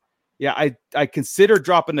 classified. Yeah, I consider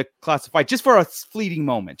dropping the classified just for a fleeting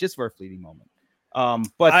moment,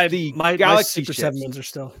 but my Galaxy Super ships, 7 ones are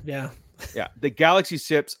still, yeah. yeah, the Galaxy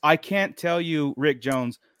ships. I can't tell you, Rick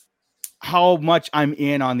Jones, how much I'm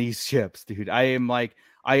in on these ships, dude. I am like,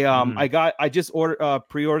 I just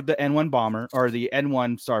pre-ordered the N1 bomber or the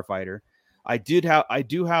N1 starfighter. I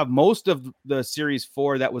do have most of the Series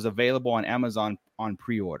 4 that was available on Amazon on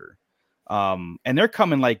pre-order, and they're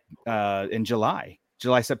coming like in July,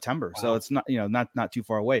 September. So it's not, you know, not too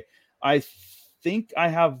far away. I think I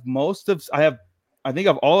have I think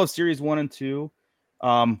of all of Series 1 and 2.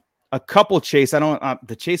 A couple chase. I don't.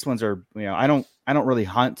 The chase ones are, you know, I don't really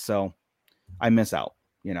hunt, so I miss out.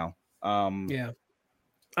 You know. Yeah.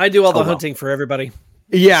 I do all the well. hunting for everybody.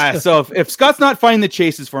 Yeah. So if Scott's not finding the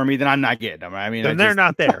chases for me, then I'm not getting them. I mean, Then they're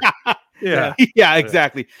not there. Yeah. Yeah,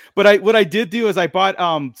 exactly. But what I did do is I bought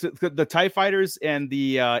the TIE fighters and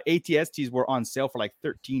the ATSTs were on sale for like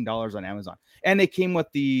 $13 on Amazon, and they came with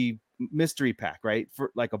the mystery pack, right?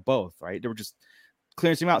 For like a both, right? They were just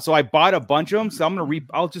clearing them out. So I bought a bunch of them. So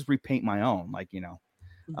I'll just repaint my own, like, you know.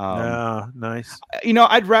 Nice. You know,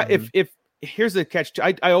 I'd if here's the catch.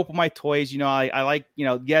 I open my toys. You know, I like, you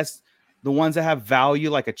know, yes, the ones that have value,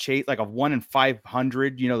 like a chase, like a 1 in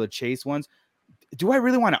 500. You know, the chase ones. Do I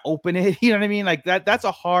really want to open it? You know what I mean? Like that's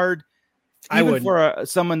a hard. Even for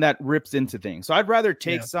someone that rips into things. So I'd rather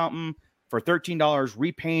take something for $13,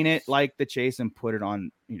 repaint it like the chase, and put it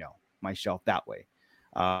on, you know, my shelf that way.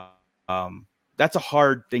 That's a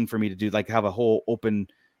hard thing for me to do, like have a whole open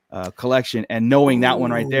collection, and knowing that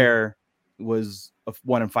one right there was a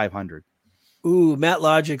 1 in 500. Ooh, Matt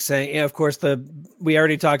Logic saying, yeah, of course, we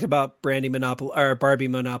already talked about Brandy Monopoly or Barbie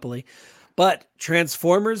Monopoly, but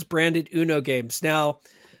Transformers branded Uno games. Now,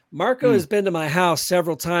 Marco has been to my house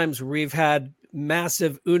several times where we've had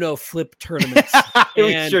massive Uno flip tournaments.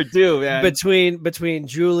 We sure do, man. Between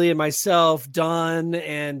Julie and myself, Don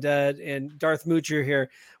and Darth Moocher here,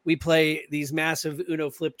 we play these massive Uno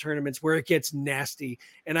flip tournaments where it gets nasty.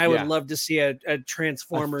 And I would love to see a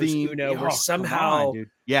Transformers Uno where somehow,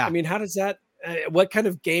 yeah. I mean, how does that? What kind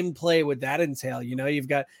of gameplay would that entail? You know,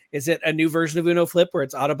 is it a new version of Uno Flip where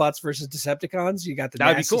it's Autobots versus Decepticons? You got the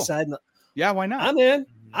That'd be nasty cool. side. Yeah, why not? I'm in.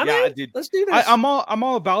 Dude. Let's do this. I'm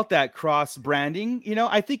all about that cross branding. You know,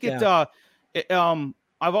 I think I've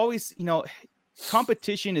always, you know,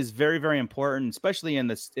 competition is very, very important, especially in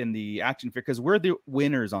the action figure, because we're the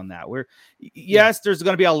winners on that. There's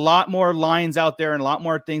going to be a lot more lines out there and a lot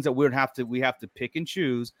more things that we have to pick and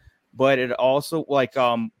choose. But it also, like,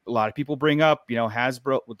 a lot of people bring up, you know,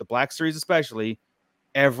 Hasbro with the Black Series, especially,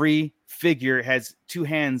 every figure has two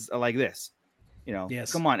hands like this. You know,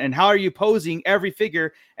 come on. And how are you posing every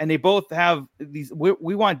figure? And they both have these,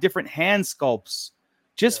 we want different hand sculpts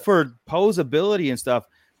just for posability and stuff.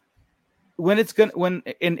 They've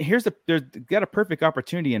got a perfect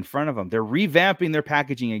opportunity in front of them. They're revamping their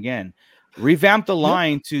packaging again, revamp the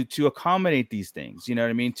line to accommodate these things. You know what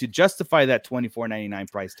I mean? To justify that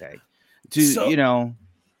 $24.99 price tag.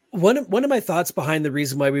 One of my thoughts behind the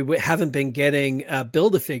reason why we haven't been getting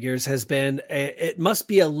Build-A-Figures has been it must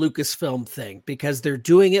be a Lucasfilm thing, because they're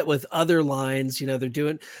doing it with other lines. You know, they're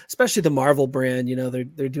doing, especially the Marvel brand. You know, they're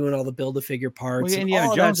doing all the Build-A-Figure parts. Well, and Indiana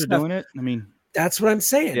all Jones that are stuff. doing it. I mean, That's what I'm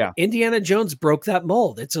saying. Yeah. Indiana Jones broke that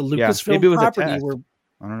mold. It's a Lucasfilm maybe it was a property test. where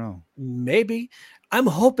I don't know. maybe I'm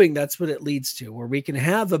hoping that's what it leads to, where we can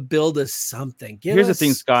have a build of something. Give Here's the us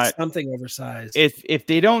thing, Scott. something oversized. If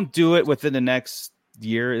they don't do it within the next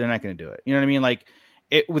year, they're not going to do it. You know what I mean? Like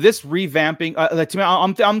with this revamping, like to me,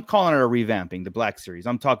 I'm calling it a revamping, the Black Series.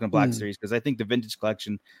 I'm talking Black Series because I think the Vintage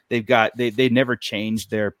Collection, they never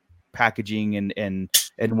changed their packaging and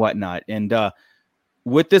whatnot. And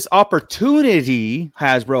with this opportunity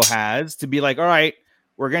Hasbro has to be like, all right,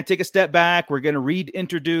 we're going to take a step back. We're going to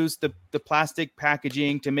reintroduce the plastic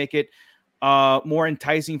packaging to make it more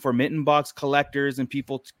enticing for mitten box collectors and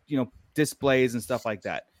people, displays and stuff like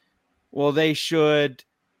that. Well, they should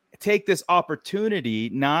take this opportunity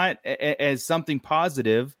not as something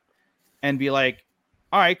positive and be like,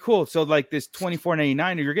 all right, cool. So like this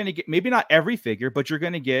 $24.99, you're going to get maybe not every figure, but you're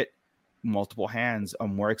going to get multiple hands,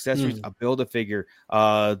 more accessories, a Build-A-Figure,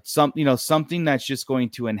 something that's just going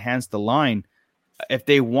to enhance the line. If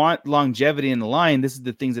they want longevity in the line, this is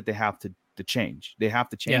the things that they have to change. They have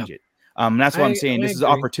to change it. That's what I'm saying. This is an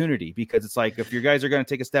opportunity, because it's like, if you guys are going to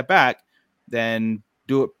take a step back, then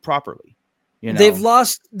do it properly. They've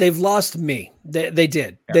lost me. They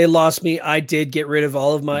did. Yeah. They lost me. I did get rid of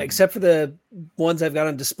all of my, except for the ones I've got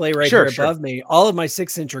on display right here above me. All of my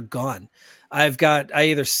 6-inch are gone. I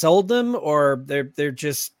either sold them or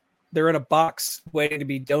they're in a box waiting to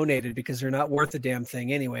be donated, because they're not worth a damn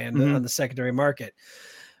thing anyway on the secondary market,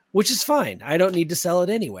 which is fine. I don't need to sell it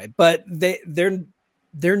anyway, but they're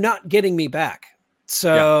not getting me back.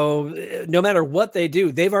 So no matter what they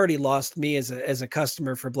do, they've already lost me as a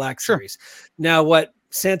customer for Black Series. Now, what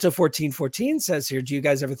Santo 1414 says here, do you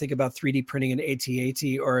guys ever think about 3D printing an AT-AT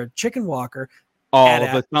or a chicken walker? All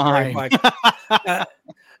the time.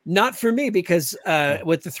 Not for me, because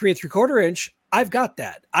with the 3 3/4-inch, I've got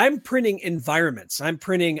that. I'm printing environments. I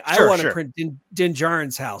want to print Din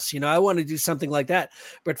Djarin's house. I want to do something like that.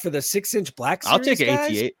 But for the 6-inch Black Series, I'll take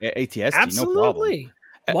an ATST, absolutely.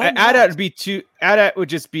 No problem. AT-AT would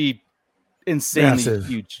just be insanely massive.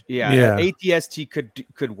 Huge. Yeah. ATST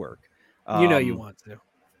could work. You want to.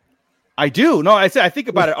 I do. No, I think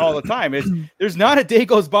about it all the time. There's not a day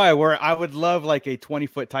goes by where I would love like a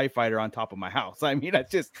 20-foot TIE fighter on top of my house. I mean,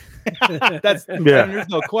 that's there's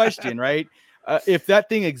no question, right? If that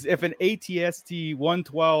thing, if an ATST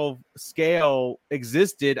 112 scale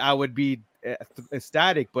existed, I would be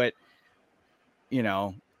ecstatic. But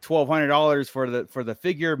 $1,200 for the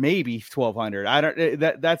figure, maybe $1,200. I don't.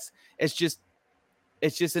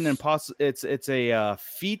 It's just an impossible. It's a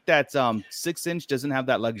feat that's 6-inch doesn't have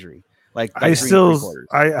that luxury. Like I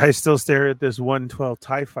still stare at this 112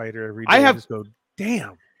 TIE fighter every day. I just go,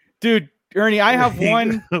 damn, dude, Ernie. I have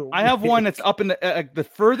one. I have one that's up in the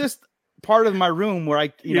furthest part of my room where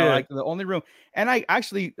like the only room. And I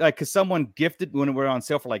actually because someone gifted when we were on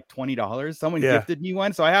sale for like $20. Someone gifted me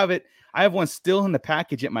one, so I have it. I have one still in the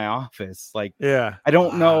package at my office. Like, I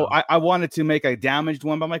don't know. I wanted to make a damaged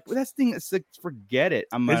one, but I'm like, well, that thing is like, forget it.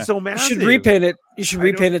 It's so massive. You should repaint it. You should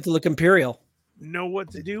repaint it to look Imperial. Know what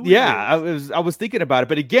to do. I was thinking about it,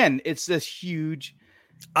 but again, it's this huge.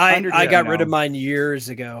 I got rid of mine years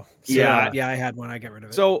ago. So, I had one. I got rid of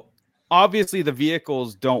it. So obviously the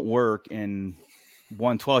vehicles don't work in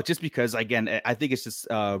 112 just because, again, I think it's just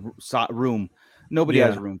room. Nobody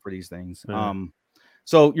has room for these things.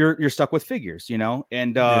 So you're stuck with figures,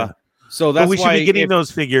 and so that's we why should be getting those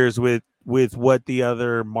figures with what the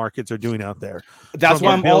other markets are doing out there. That's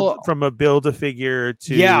why from a Build-A-Figure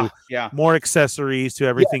to more accessories to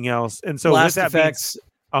everything else. And so Blast effects.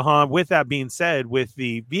 With that being said, with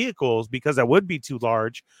the vehicles, because that would be too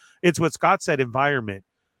large, it's what Scott said, environment.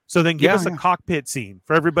 So then give us a cockpit scene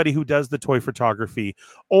for everybody who does the toy photography,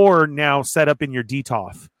 or now set up in your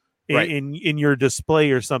DTOF. In your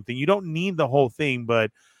display or something. You don't need the whole thing, but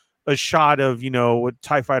a shot of a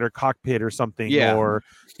TIE fighter cockpit or something, or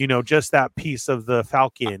just that piece of the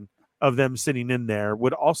Falcon of them sitting in there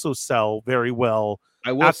would also sell very well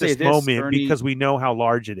at this moment, Ernie, because we know how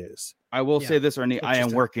large it is. I will say this, Ernie, I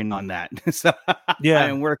am working on that. So I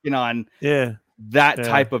am working on that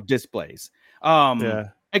type of displays.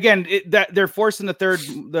 Again, that they're forcing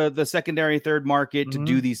the secondary third market to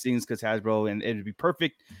do these things because Hasbro, and it'd be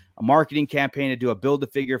perfect. A marketing campaign to do a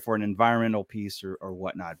Build-A-Figure for an environmental piece or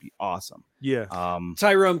whatnot. It'd be awesome.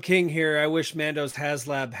 Tyrone King here. I wish Mando's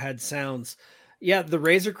HasLab had sounds. Yeah, the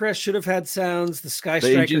Razor Crest should have had sounds. The Sky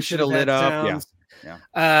Striker should have lit sounds.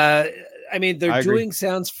 up. I mean, they're I agree. doing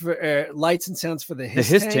sounds for lights and sounds for the hiss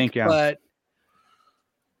hiss tank, tank, yeah. but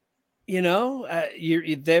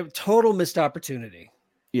they're total missed opportunity.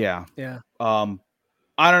 Yeah. Yeah.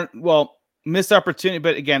 Missed opportunity,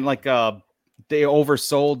 but again, like they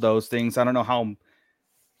oversold those things. I don't know how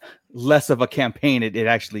less of a campaign it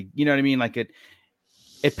actually, you know what I mean? Like it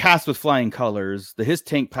passed with flying colors. The his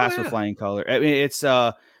tank passed with flying color. I mean, it's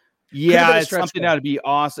it's something that would be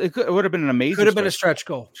awesome. It would have been an amazing. Could have been a stretch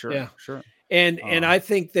goal. Sure, yeah, sure. And I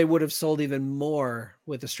think they would have sold even more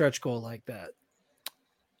with a stretch goal like that.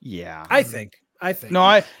 Yeah, I think.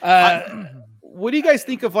 No, what do you guys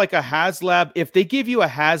think of like a HasLab? If they give you a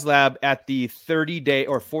HasLab at the 30-day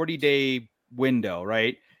or 40-day window,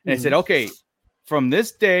 right? And they said, okay, from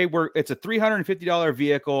this day, it's a $350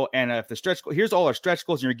 vehicle, and if the stretch goal, here's all our stretch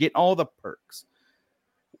goals, and you're getting all the perks.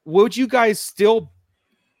 Would you guys still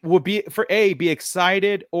be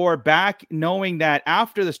excited or back knowing that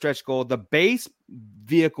after the stretch goal, the base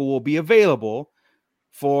vehicle will be available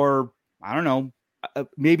for, I don't know,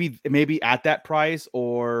 maybe at that price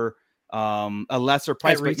or a lesser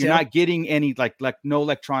price, but you're not getting any like no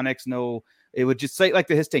electronics, no. It would just say like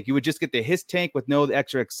the his tank. You would just get the his tank with no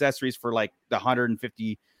extra accessories for like the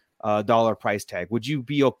 $150 price tag. Would you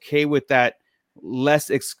be okay with that less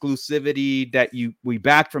exclusivity that we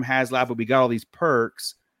backed from HasLab, but we got all these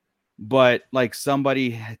perks, but like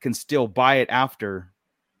somebody can still buy it after?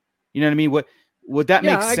 You know what I mean? Would that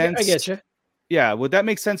make sense? I get you. Yeah. Would that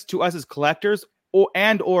make sense to us as collectors or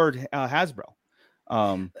Hasbro?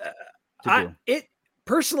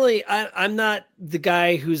 Personally, I'm not the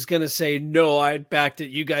guy who's going to say, no, I backed it.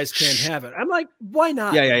 You guys can't have it. I'm like, why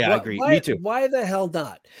not? Yeah, I agree. Me too. Why the hell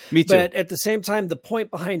not? Me too. But at the same time, the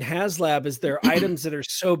point behind HasLab is there are items that are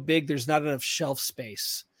so big, there's not enough shelf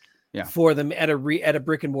space for them at a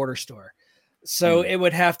brick and mortar store. So it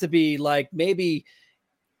would have to be like maybe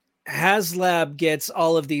HasLab gets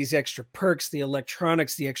all of these extra perks, the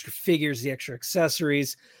electronics, the extra figures, the extra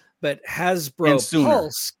accessories, but Hasbro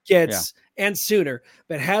Pulse gets and sooner,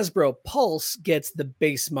 but Hasbro Pulse gets the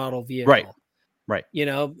base model vehicle. Right. You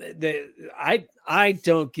know, I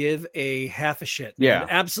don't give a half a shit. Yeah, man.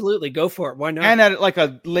 Absolutely. Go for it. Why not? And at like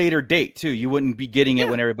a later date too. You wouldn't be getting it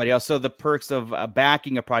when everybody else. So the perks of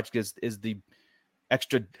backing a project is the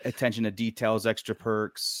extra attention to details, extra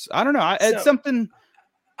perks. I don't know. It's something.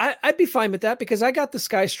 I'd be fine with that because I got the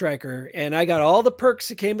Sky Striker and I got all the perks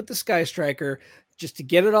that came with the Sky Striker just to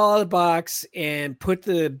get it all out of the box and put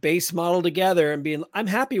the base model together and I'm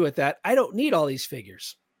happy with that. I don't need all these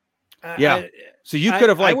figures. So you could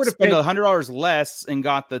have spent $100 less and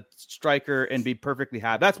got the Striker and be perfectly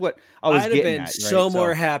happy. That's what I was getting been at. Right? So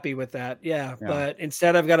more happy with that. Yeah. But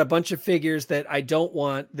instead I've got a bunch of figures that I don't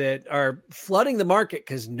want that are flooding the market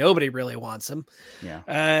because nobody really wants them. Yeah.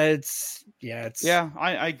 I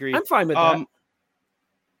agree. I'm fine with that.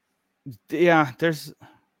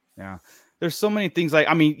 There's so many things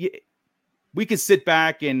we could sit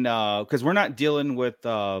back and because we're not dealing with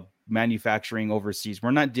manufacturing overseas.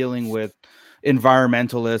 We're not dealing with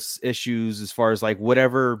environmentalist issues as far as like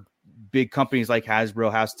whatever big companies like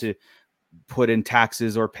Hasbro has to put in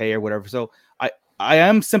taxes or pay or whatever. So I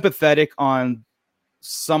am sympathetic on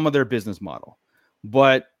some of their business model,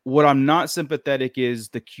 but what I'm not sympathetic is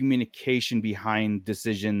the communication behind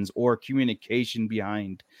decisions or communication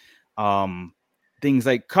behind things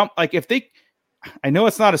like if they, I know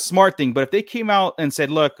it's not a smart thing, but if they came out and said,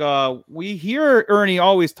 look, we hear Ernie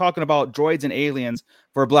always talking about droids and aliens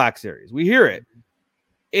for Black Series. We hear it.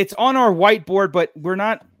 It's on our whiteboard, but we're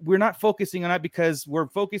not focusing on it because we're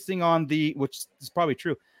focusing on which is probably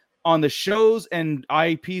true, on the shows and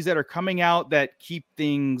IPs that are coming out that keep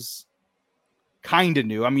things kind of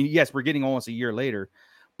new. I mean, yes, we're getting almost a year later,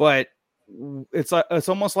 but it's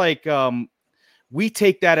almost like we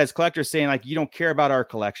take that as collectors saying like, you don't care about our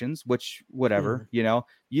collections, which whatever, you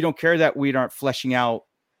don't care that we aren't fleshing out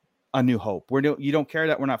A New Hope. You don't care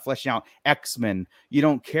that we're not fleshing out X-Men. You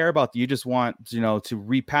don't care about you just want, to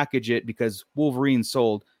repackage it because Wolverine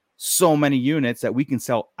sold so many units that we can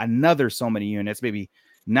sell another so many units, maybe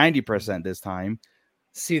 90% this time.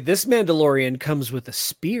 See, this Mandalorian comes with a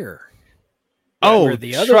spear. Oh,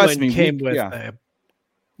 the other one came with a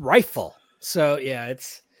rifle. So yeah,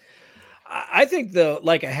 I think though,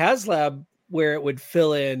 like a HasLab where it would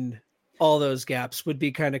fill in all those gaps would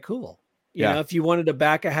be kind of cool. You know, if you wanted to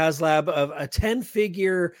back a HasLab of a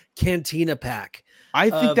 10-figure Cantina pack, I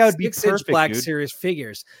think that would be perfect. Black Series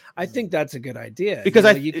figures. I think that's a good idea because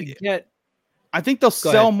I think they'll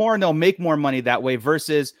sell more and they'll make more money that way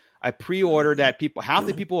versus I pre-order that half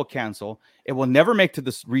the people will cancel. It will never make to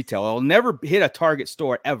this retail. It will never hit a Target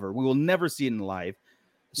store ever. We will never see it in live.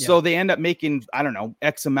 So they end up making, I don't know,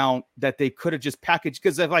 X amount that they could have just packaged.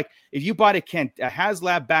 Because if you bought a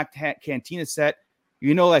HasLab backed Cantina set,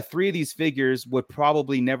 like 3 of these figures would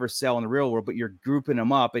probably never sell in the real world, but you're grouping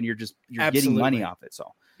them up and you're getting money off it.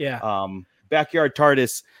 So Backyard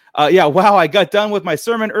TARDIS. Wow, I got done with my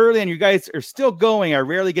sermon early and you guys are still going. I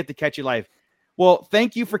rarely get to catch you live. Well,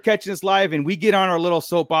 thank you for catching us live. And we get on our little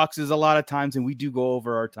soapboxes a lot of times and we do go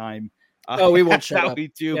over our time. We won't shut up. We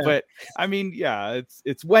do, but I mean,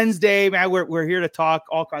 it's Wednesday, man. We're here to talk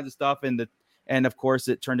all kinds of stuff. And of course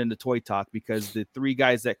it turned into toy talk because the 3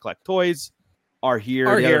 guys that collect toys are here.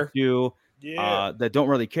 The other 2 that don't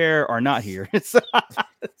really care are not here.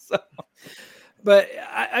 But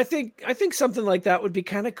I think something like that would be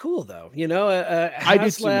kind of cool, though. I do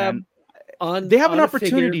too, man. They have an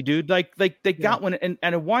opportunity, dude. Like they got one, and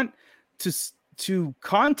I want to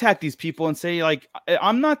contact these people and say, like,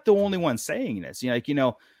 I'm not the only one saying this.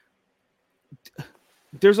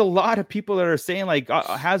 There's a lot of people that are saying, like,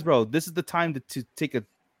 Hasbro, this is the time to take a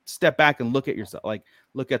step back and look at yourself, like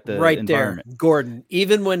look at the environment. There, Gordon.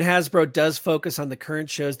 Even when Hasbro does focus on the current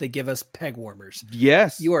shows, they give us peg warmers.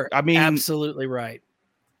 Yes, you are. Absolutely right.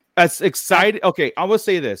 As excited. Okay, I will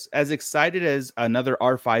say this: as excited as another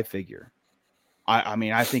R5 figure. I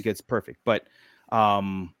mean, I think it's perfect, but I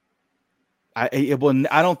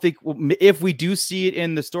don't think if we do see it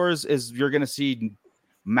in the stores, you're going to see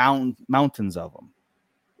mountains of them.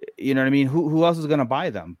 You know what I mean? Who else is going to buy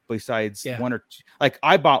them besides 1 or 2? Like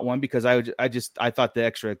I bought one because I thought the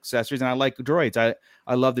extra accessories, and I like droids.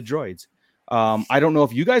 I love the droids. I don't know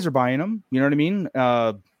if you guys are buying them. You know what I mean?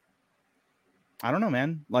 I don't know,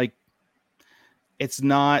 man. Like it's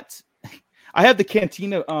not. I have the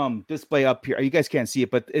Cantina display up here. You guys can't see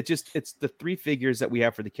it, but it's the 3 figures that we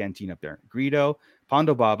have for the Cantina up there: Greedo,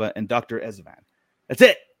 Pondo Baba, and Dr. Ezevan. That's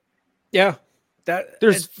it. Yeah.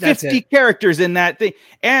 There's 50 characters in that thing,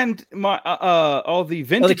 and my all the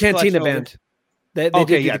vintage. The Cantina band. They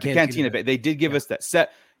the Cantina band. They did give us that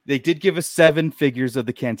set. They did give us 7 figures of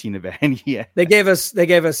the Cantina band. Yeah, they gave us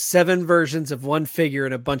 7 versions of one figure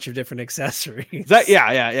and a bunch of different accessories.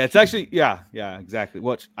 It's actually exactly.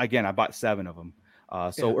 Which again, I bought 7 of them.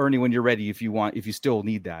 So Ernie, when you're ready, if you still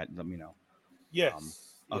need that, let me know.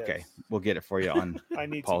 Yes. Okay, we'll get it for you on I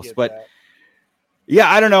need Pulse, to get but. that. Yeah,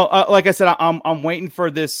 I don't know. Like I said, I'm waiting for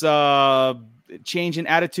this change in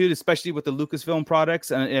attitude, especially with the Lucasfilm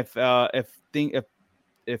products, and if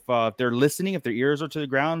they're listening, if their ears are to the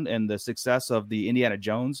ground, and the success of the Indiana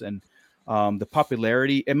Jones and the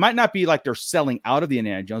popularity, it might not be like they're selling out of the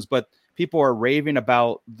Indiana Jones, but people are raving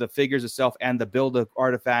about the figures itself and the build of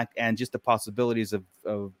artifact and just the possibilities of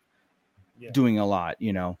doing a lot.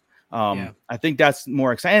 I think that's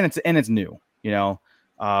more exciting, and it's new.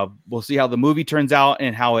 We'll see how the movie turns out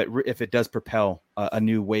and how if it does propel a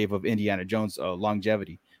new wave of Indiana Jones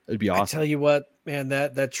longevity. It'd be awesome. I tell you what, man,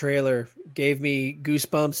 that trailer gave me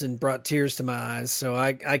goosebumps and brought tears to my eyes. So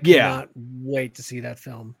I cannot wait to see that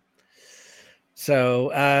film.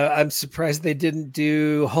 So I'm surprised they didn't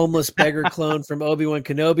do homeless beggar clone from Obi-Wan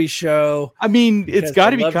Kenobi show. I mean, it's got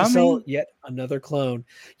to be coming. Yet another clone.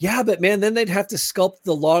 Yeah, but man, then they'd have to sculpt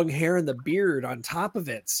the long hair and the beard on top of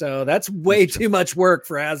it. So that's way too much work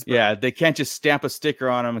for Hasbro. Yeah, they can't just stamp a sticker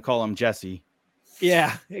on him and call him Jesse.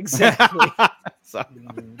 Yeah, exactly. So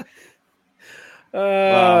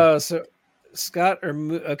Scott or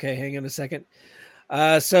okay, hang on a second.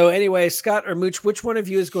 So anyway, Scott or Mooch, which one of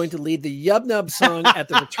you is going to lead the Yub Nub song at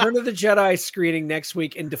the Return of the Jedi screening next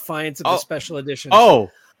week in defiance of the special edition?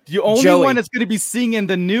 Oh, the only Joey. one that's going to be singing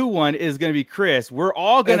the new one is going to be Chris. We're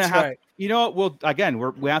all going to have, right. You know what?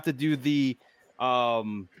 We have to do the,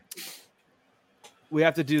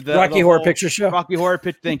 Rocky Horror Picture Show. Rocky Horror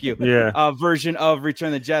Picture. Thank you. Version of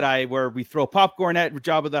Return of the Jedi where we throw popcorn at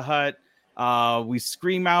Jabba the Hutt. We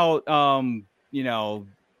scream out,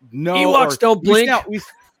 no, Ewoks don't blink.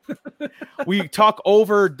 We talk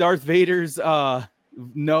over Darth Vader's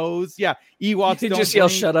nose. Yeah, Ewoks you don't just yell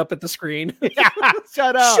blink. "Shut up" at the screen.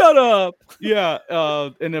 Shut up! Shut up! Yeah,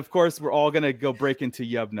 and of course we're all gonna go break into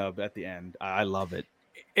Yub Nub at the end. I love it.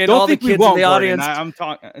 And don't all the think kids we won't, in the Gordon. audience. I'm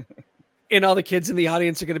talking. And all the kids in the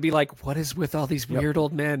audience are going to be like, "What is with all these weird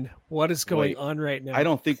old men? What is going on right now?" I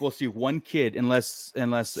don't think we'll see one kid unless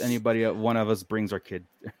anybody, one of us, brings our kid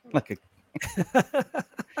like a.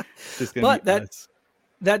 But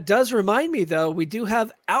that does remind me, though, we do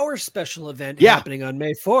have our special event happening on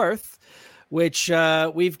May 4th, which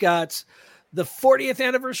we've got the 40th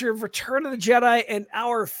anniversary of Return of the Jedi and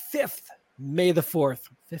our 5th May the 4th.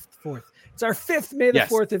 It's our 5th May the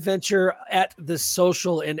 4th adventure at the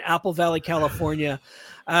Social in Apple Valley, California.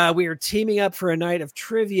 We are teaming up for a night of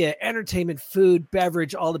trivia, entertainment, food,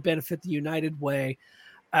 beverage, all to benefit the United Way.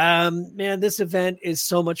 Man, this event is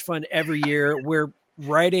so much fun every year. We're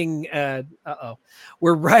writing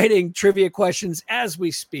we're writing trivia questions as we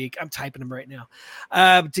speak. I'm typing them right now.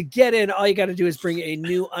 To get in, all you got to do is bring a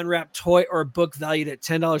new unwrapped toy or a book valued at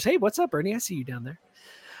 $10. Hey, what's up, Bernie? I see you down there.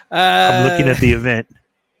 I'm looking at the event.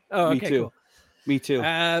 Oh, Me okay, too. cool. Me too.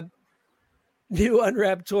 New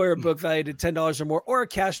unwrapped toy or book valued at $10 or more, or a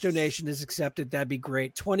cash donation is accepted. That'd be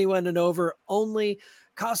great. 21 and over only.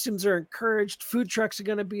 Costumes are encouraged. Food trucks are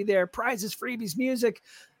going to be there. Prizes, freebies, music.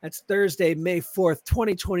 That's Thursday, May 4th,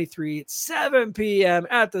 2023 at 7 p.m.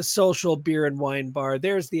 at the Social Beer and Wine Bar.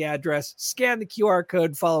 There's the address. Scan the QR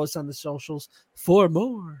code. Follow us on the socials for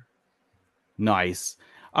more. Nice.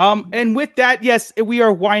 And with that, yes, we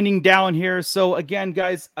are winding down here. So again,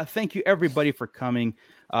 guys, thank you everybody for coming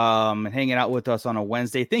and hanging out with us on a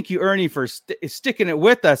Wednesday. Thank you, Ernie, for sticking it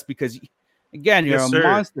with us because, again, you're Yes,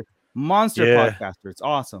 a sir. monster Yeah. podcaster. It's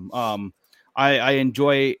awesome. I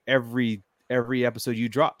enjoy every episode you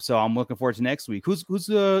drop. So I'm looking forward to next week. Who's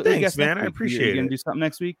the Thanks, guest man. next I week? appreciate you gonna it. do something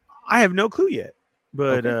next week? I have no clue yet,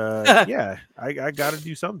 but Okay. yeah, I got to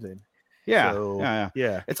do something. Yeah, So,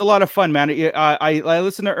 yeah. It's a lot of fun, man. I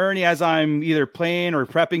listen to Ernie as I'm either playing or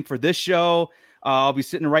prepping for this show. I'll be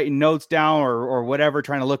sitting writing notes down or whatever,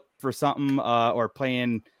 trying to look for something or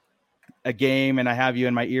playing a game, and I have you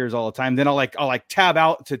in my ears all the time. Then I'll tab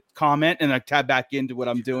out to comment and I tab back into what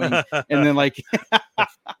I'm doing, and then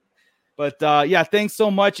But yeah, thanks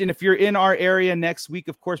so much. And if you're in our area next week,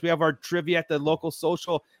 of course, we have our trivia at the local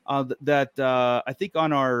social that I think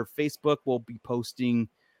on our Facebook we'll be posting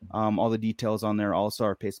all the details on there. Also,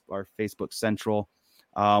 our Facebook Central.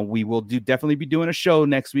 We will definitely be doing a show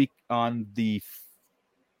next week on the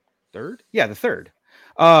 3rd. Yeah, the 3rd.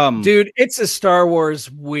 Dude, it's a Star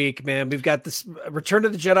Wars week, man. We've got this Return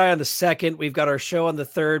of the Jedi on the 2nd. We've got our show on the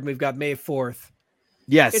 3rd. And we've got May 4th.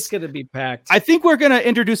 Yes, It's going to be packed. I think we're going to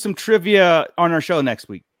introduce some trivia on our show next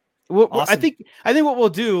week. Awesome. I think what we'll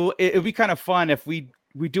do, it'll be kind of fun if we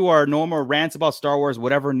do our normal rants about Star Wars,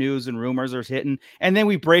 whatever news and rumors are hitting, and then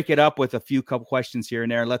we break it up with a couple questions here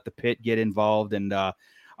and there, let the pit get involved, and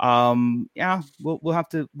yeah, we'll have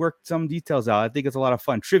to work some details out. I think it's a lot of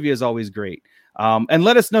fun. Trivia is always great. And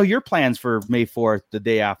let us know your plans for May 4th, the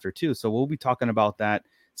day after too. So we'll be talking about that.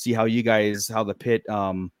 See how the pit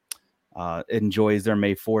enjoys their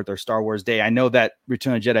May 4th or Star Wars Day. I know that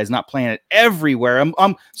Return of the Jedi is not playing it everywhere.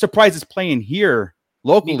 I'm surprised it's playing here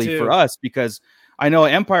locally for us, because I know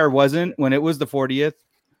Empire wasn't when it was the 40th.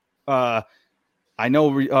 I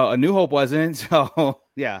know A New Hope wasn't. So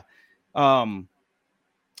yeah. But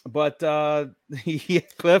yeah,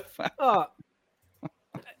 Cliff.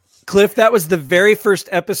 Cliff, that was the very first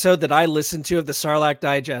episode that I listened to of the Sarlacc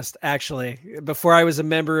Digest, actually, before I was a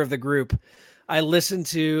member of the group. I listened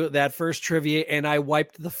to that first trivia and I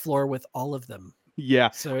wiped the floor with all of them.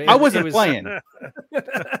 Yeah. So I wasn't playing.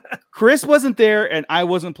 Chris wasn't there and I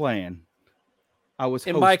wasn't playing. I was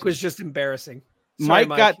And hosting. Mike was just embarrassing. Mike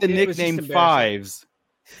got the It was just nickname embarrassing. Fives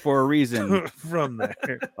for a reason. From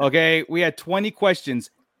there. Okay. We had 20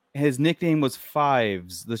 questions. His nickname was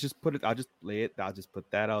Fives. Let's just put it. I'll just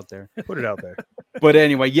put that out there. Put it out there. But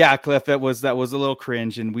anyway, yeah, Cliff, that was a little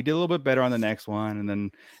cringe, and we did a little bit better on the next one. And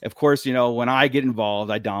then, of course, when I get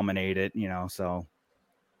involved, I dominate it. So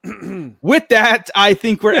with that, I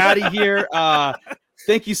think we're out of here.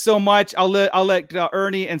 Thank you so much. I'll let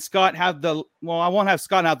Ernie and Scott have I won't have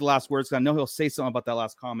Scott have the last words, because I know he'll say something about that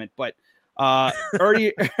last comment. But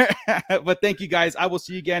Ernie, but thank you guys. I will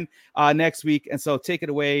see you again next week. And so take it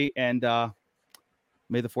away, and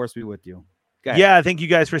may the force be with you. Yeah, thank you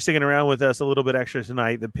guys for sticking around with us a little bit extra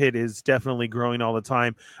tonight. The pit is definitely growing all the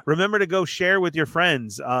time. Remember to go share with your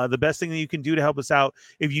friends. The best thing that you can do to help us out,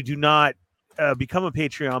 if you do not become a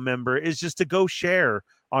Patreon member, is just to go share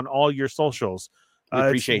on all your socials.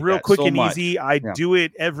 Appreciate it's real that quick so and much. easy. I do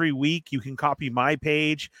it every week. You can copy my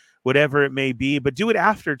page, whatever it may be, but do it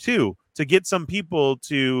after too, to get some people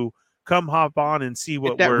to come hop on and see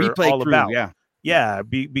what we're all about. Yeah,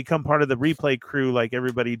 become part of the replay crew like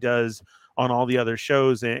everybody does on all the other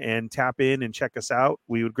shows, and tap in and check us out.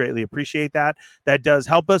 We would greatly appreciate that. That does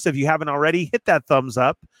help us. If you haven't already, hit that thumbs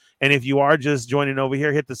up. And if you are just joining over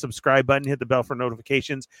here, hit the subscribe button, hit the bell for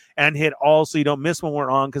notifications, and hit all so you don't miss when we're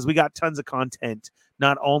on, because we got tons of content,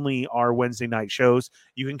 not only our Wednesday night shows.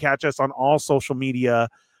 You can catch us on all social media,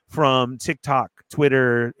 from TikTok,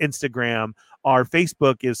 Twitter, Instagram. Our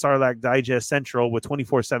Facebook is Sarlacc Digest Central with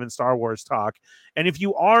 24/7 Star Wars talk. And if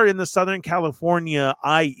you are in the Southern California,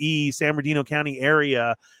 i.e. San Bernardino County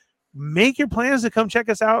area, make your plans to come check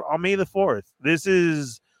us out on May the 4th. This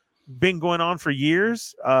has been going on for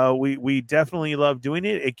years. We definitely love doing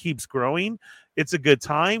it. It keeps growing. It's a good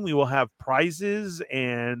time. We will have prizes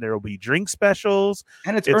and there will be drink specials.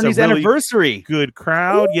 And it's a Ernie's really anniversary. Good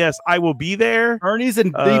crowd. Yes, I will be there. Ernie's and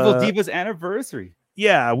Evil Diva's anniversary.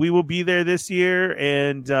 Yeah, we will be there this year,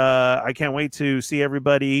 and I can't wait to see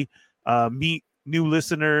everybody, meet new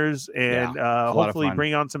listeners, and hopefully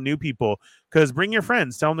bring on some new people. Because bring your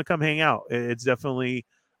friends, tell them to come hang out. It's definitely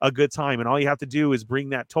a good time, and all you have to do is bring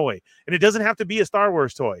that toy, and it doesn't have to be a Star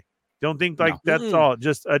Wars toy. Don't think like that's all.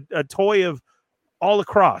 Just a toy of all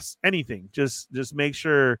across anything. Just make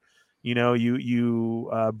sure you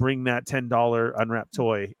bring that $10 unwrapped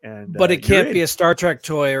toy, and but it can't be a Star Trek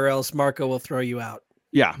toy, or else Marco will throw you out.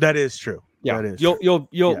 Yeah, that is true. Yeah, that is you'll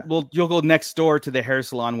go next door to the hair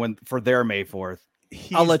salon for their May 4th.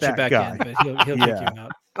 I'll let you back in, but he'll kick you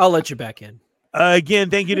out. I'll let you back in. Again,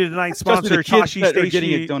 thank you to tonight's sponsor, Toshi Station.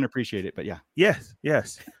 Getting it, don't appreciate it, but yeah.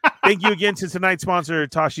 Yes. Thank you again to tonight's sponsor,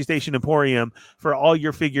 Toshi Station Emporium, for all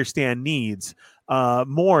your figure stand needs.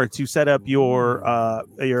 More to set up your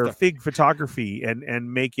fig photography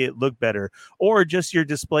and make it look better, or just your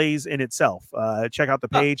displays in itself. Check out the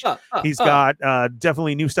page. He's got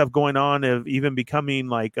definitely new stuff going on of even becoming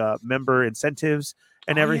like member incentives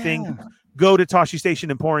and everything. Yeah. Go to Toshi Station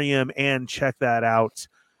Emporium and check that out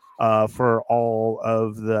for all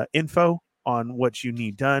of the info on what you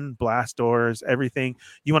need done, blast doors, everything.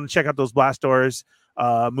 You want to check out those blast doors.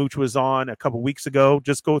 Mooch was on a couple weeks ago.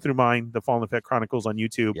 Just go through mine, the Fallen Effect Chronicles on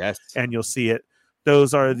YouTube, and you'll see it.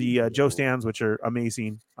 Those are the Joe stands, which are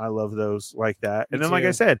amazing. I love those like that. And then, like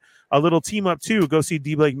I said, a little team up too. Go see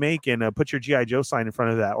D Blake make and put your G.I. Joe sign in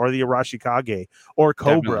front of that, or the Arashikage, or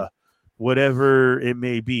Cobra, whatever it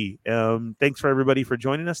may be. Thanks for everybody for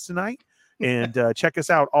joining us tonight, and check us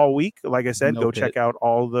out all week. Like I said, check out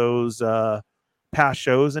all those past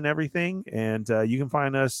shows and everything, and you can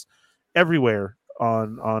find us everywhere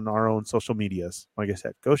on our own social medias. Like I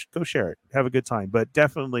said, go share it, have a good time, but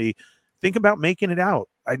definitely think about making it out.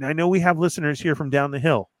 I know we have listeners here from down the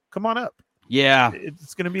hill. Come on up. Yeah,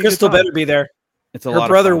 it's gonna be Crystal better be there. It's a her lot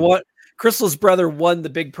brother of fun. Crystal's brother won the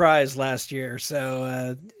big prize last year,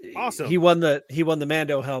 so awesome. He won the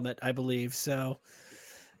Mando helmet, I believe. So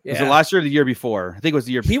was it last year or the year before? I think it was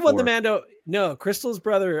the year before. He won the Mando. No, Crystal's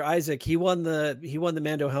brother Isaac. He won the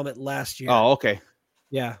Mando helmet last year. Oh, okay.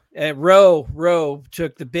 Yeah, and Roe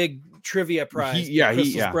took the big trivia prize.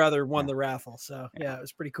 Crystal's brother won the raffle. So yeah, it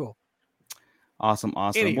was pretty cool. Awesome.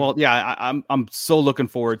 Well, yeah, I'm so looking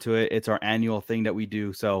forward to it. It's our annual thing that we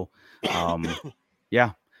do. So,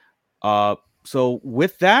 yeah. So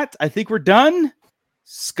with that, I think we're done.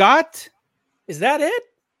 Scott, is that it?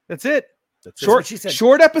 That's it.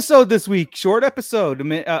 Short episode this week. Short episode.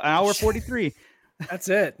 Hour 43. That's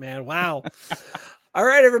it, man. Wow. All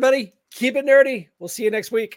right, everybody. Keep it nerdy. We'll see you next week.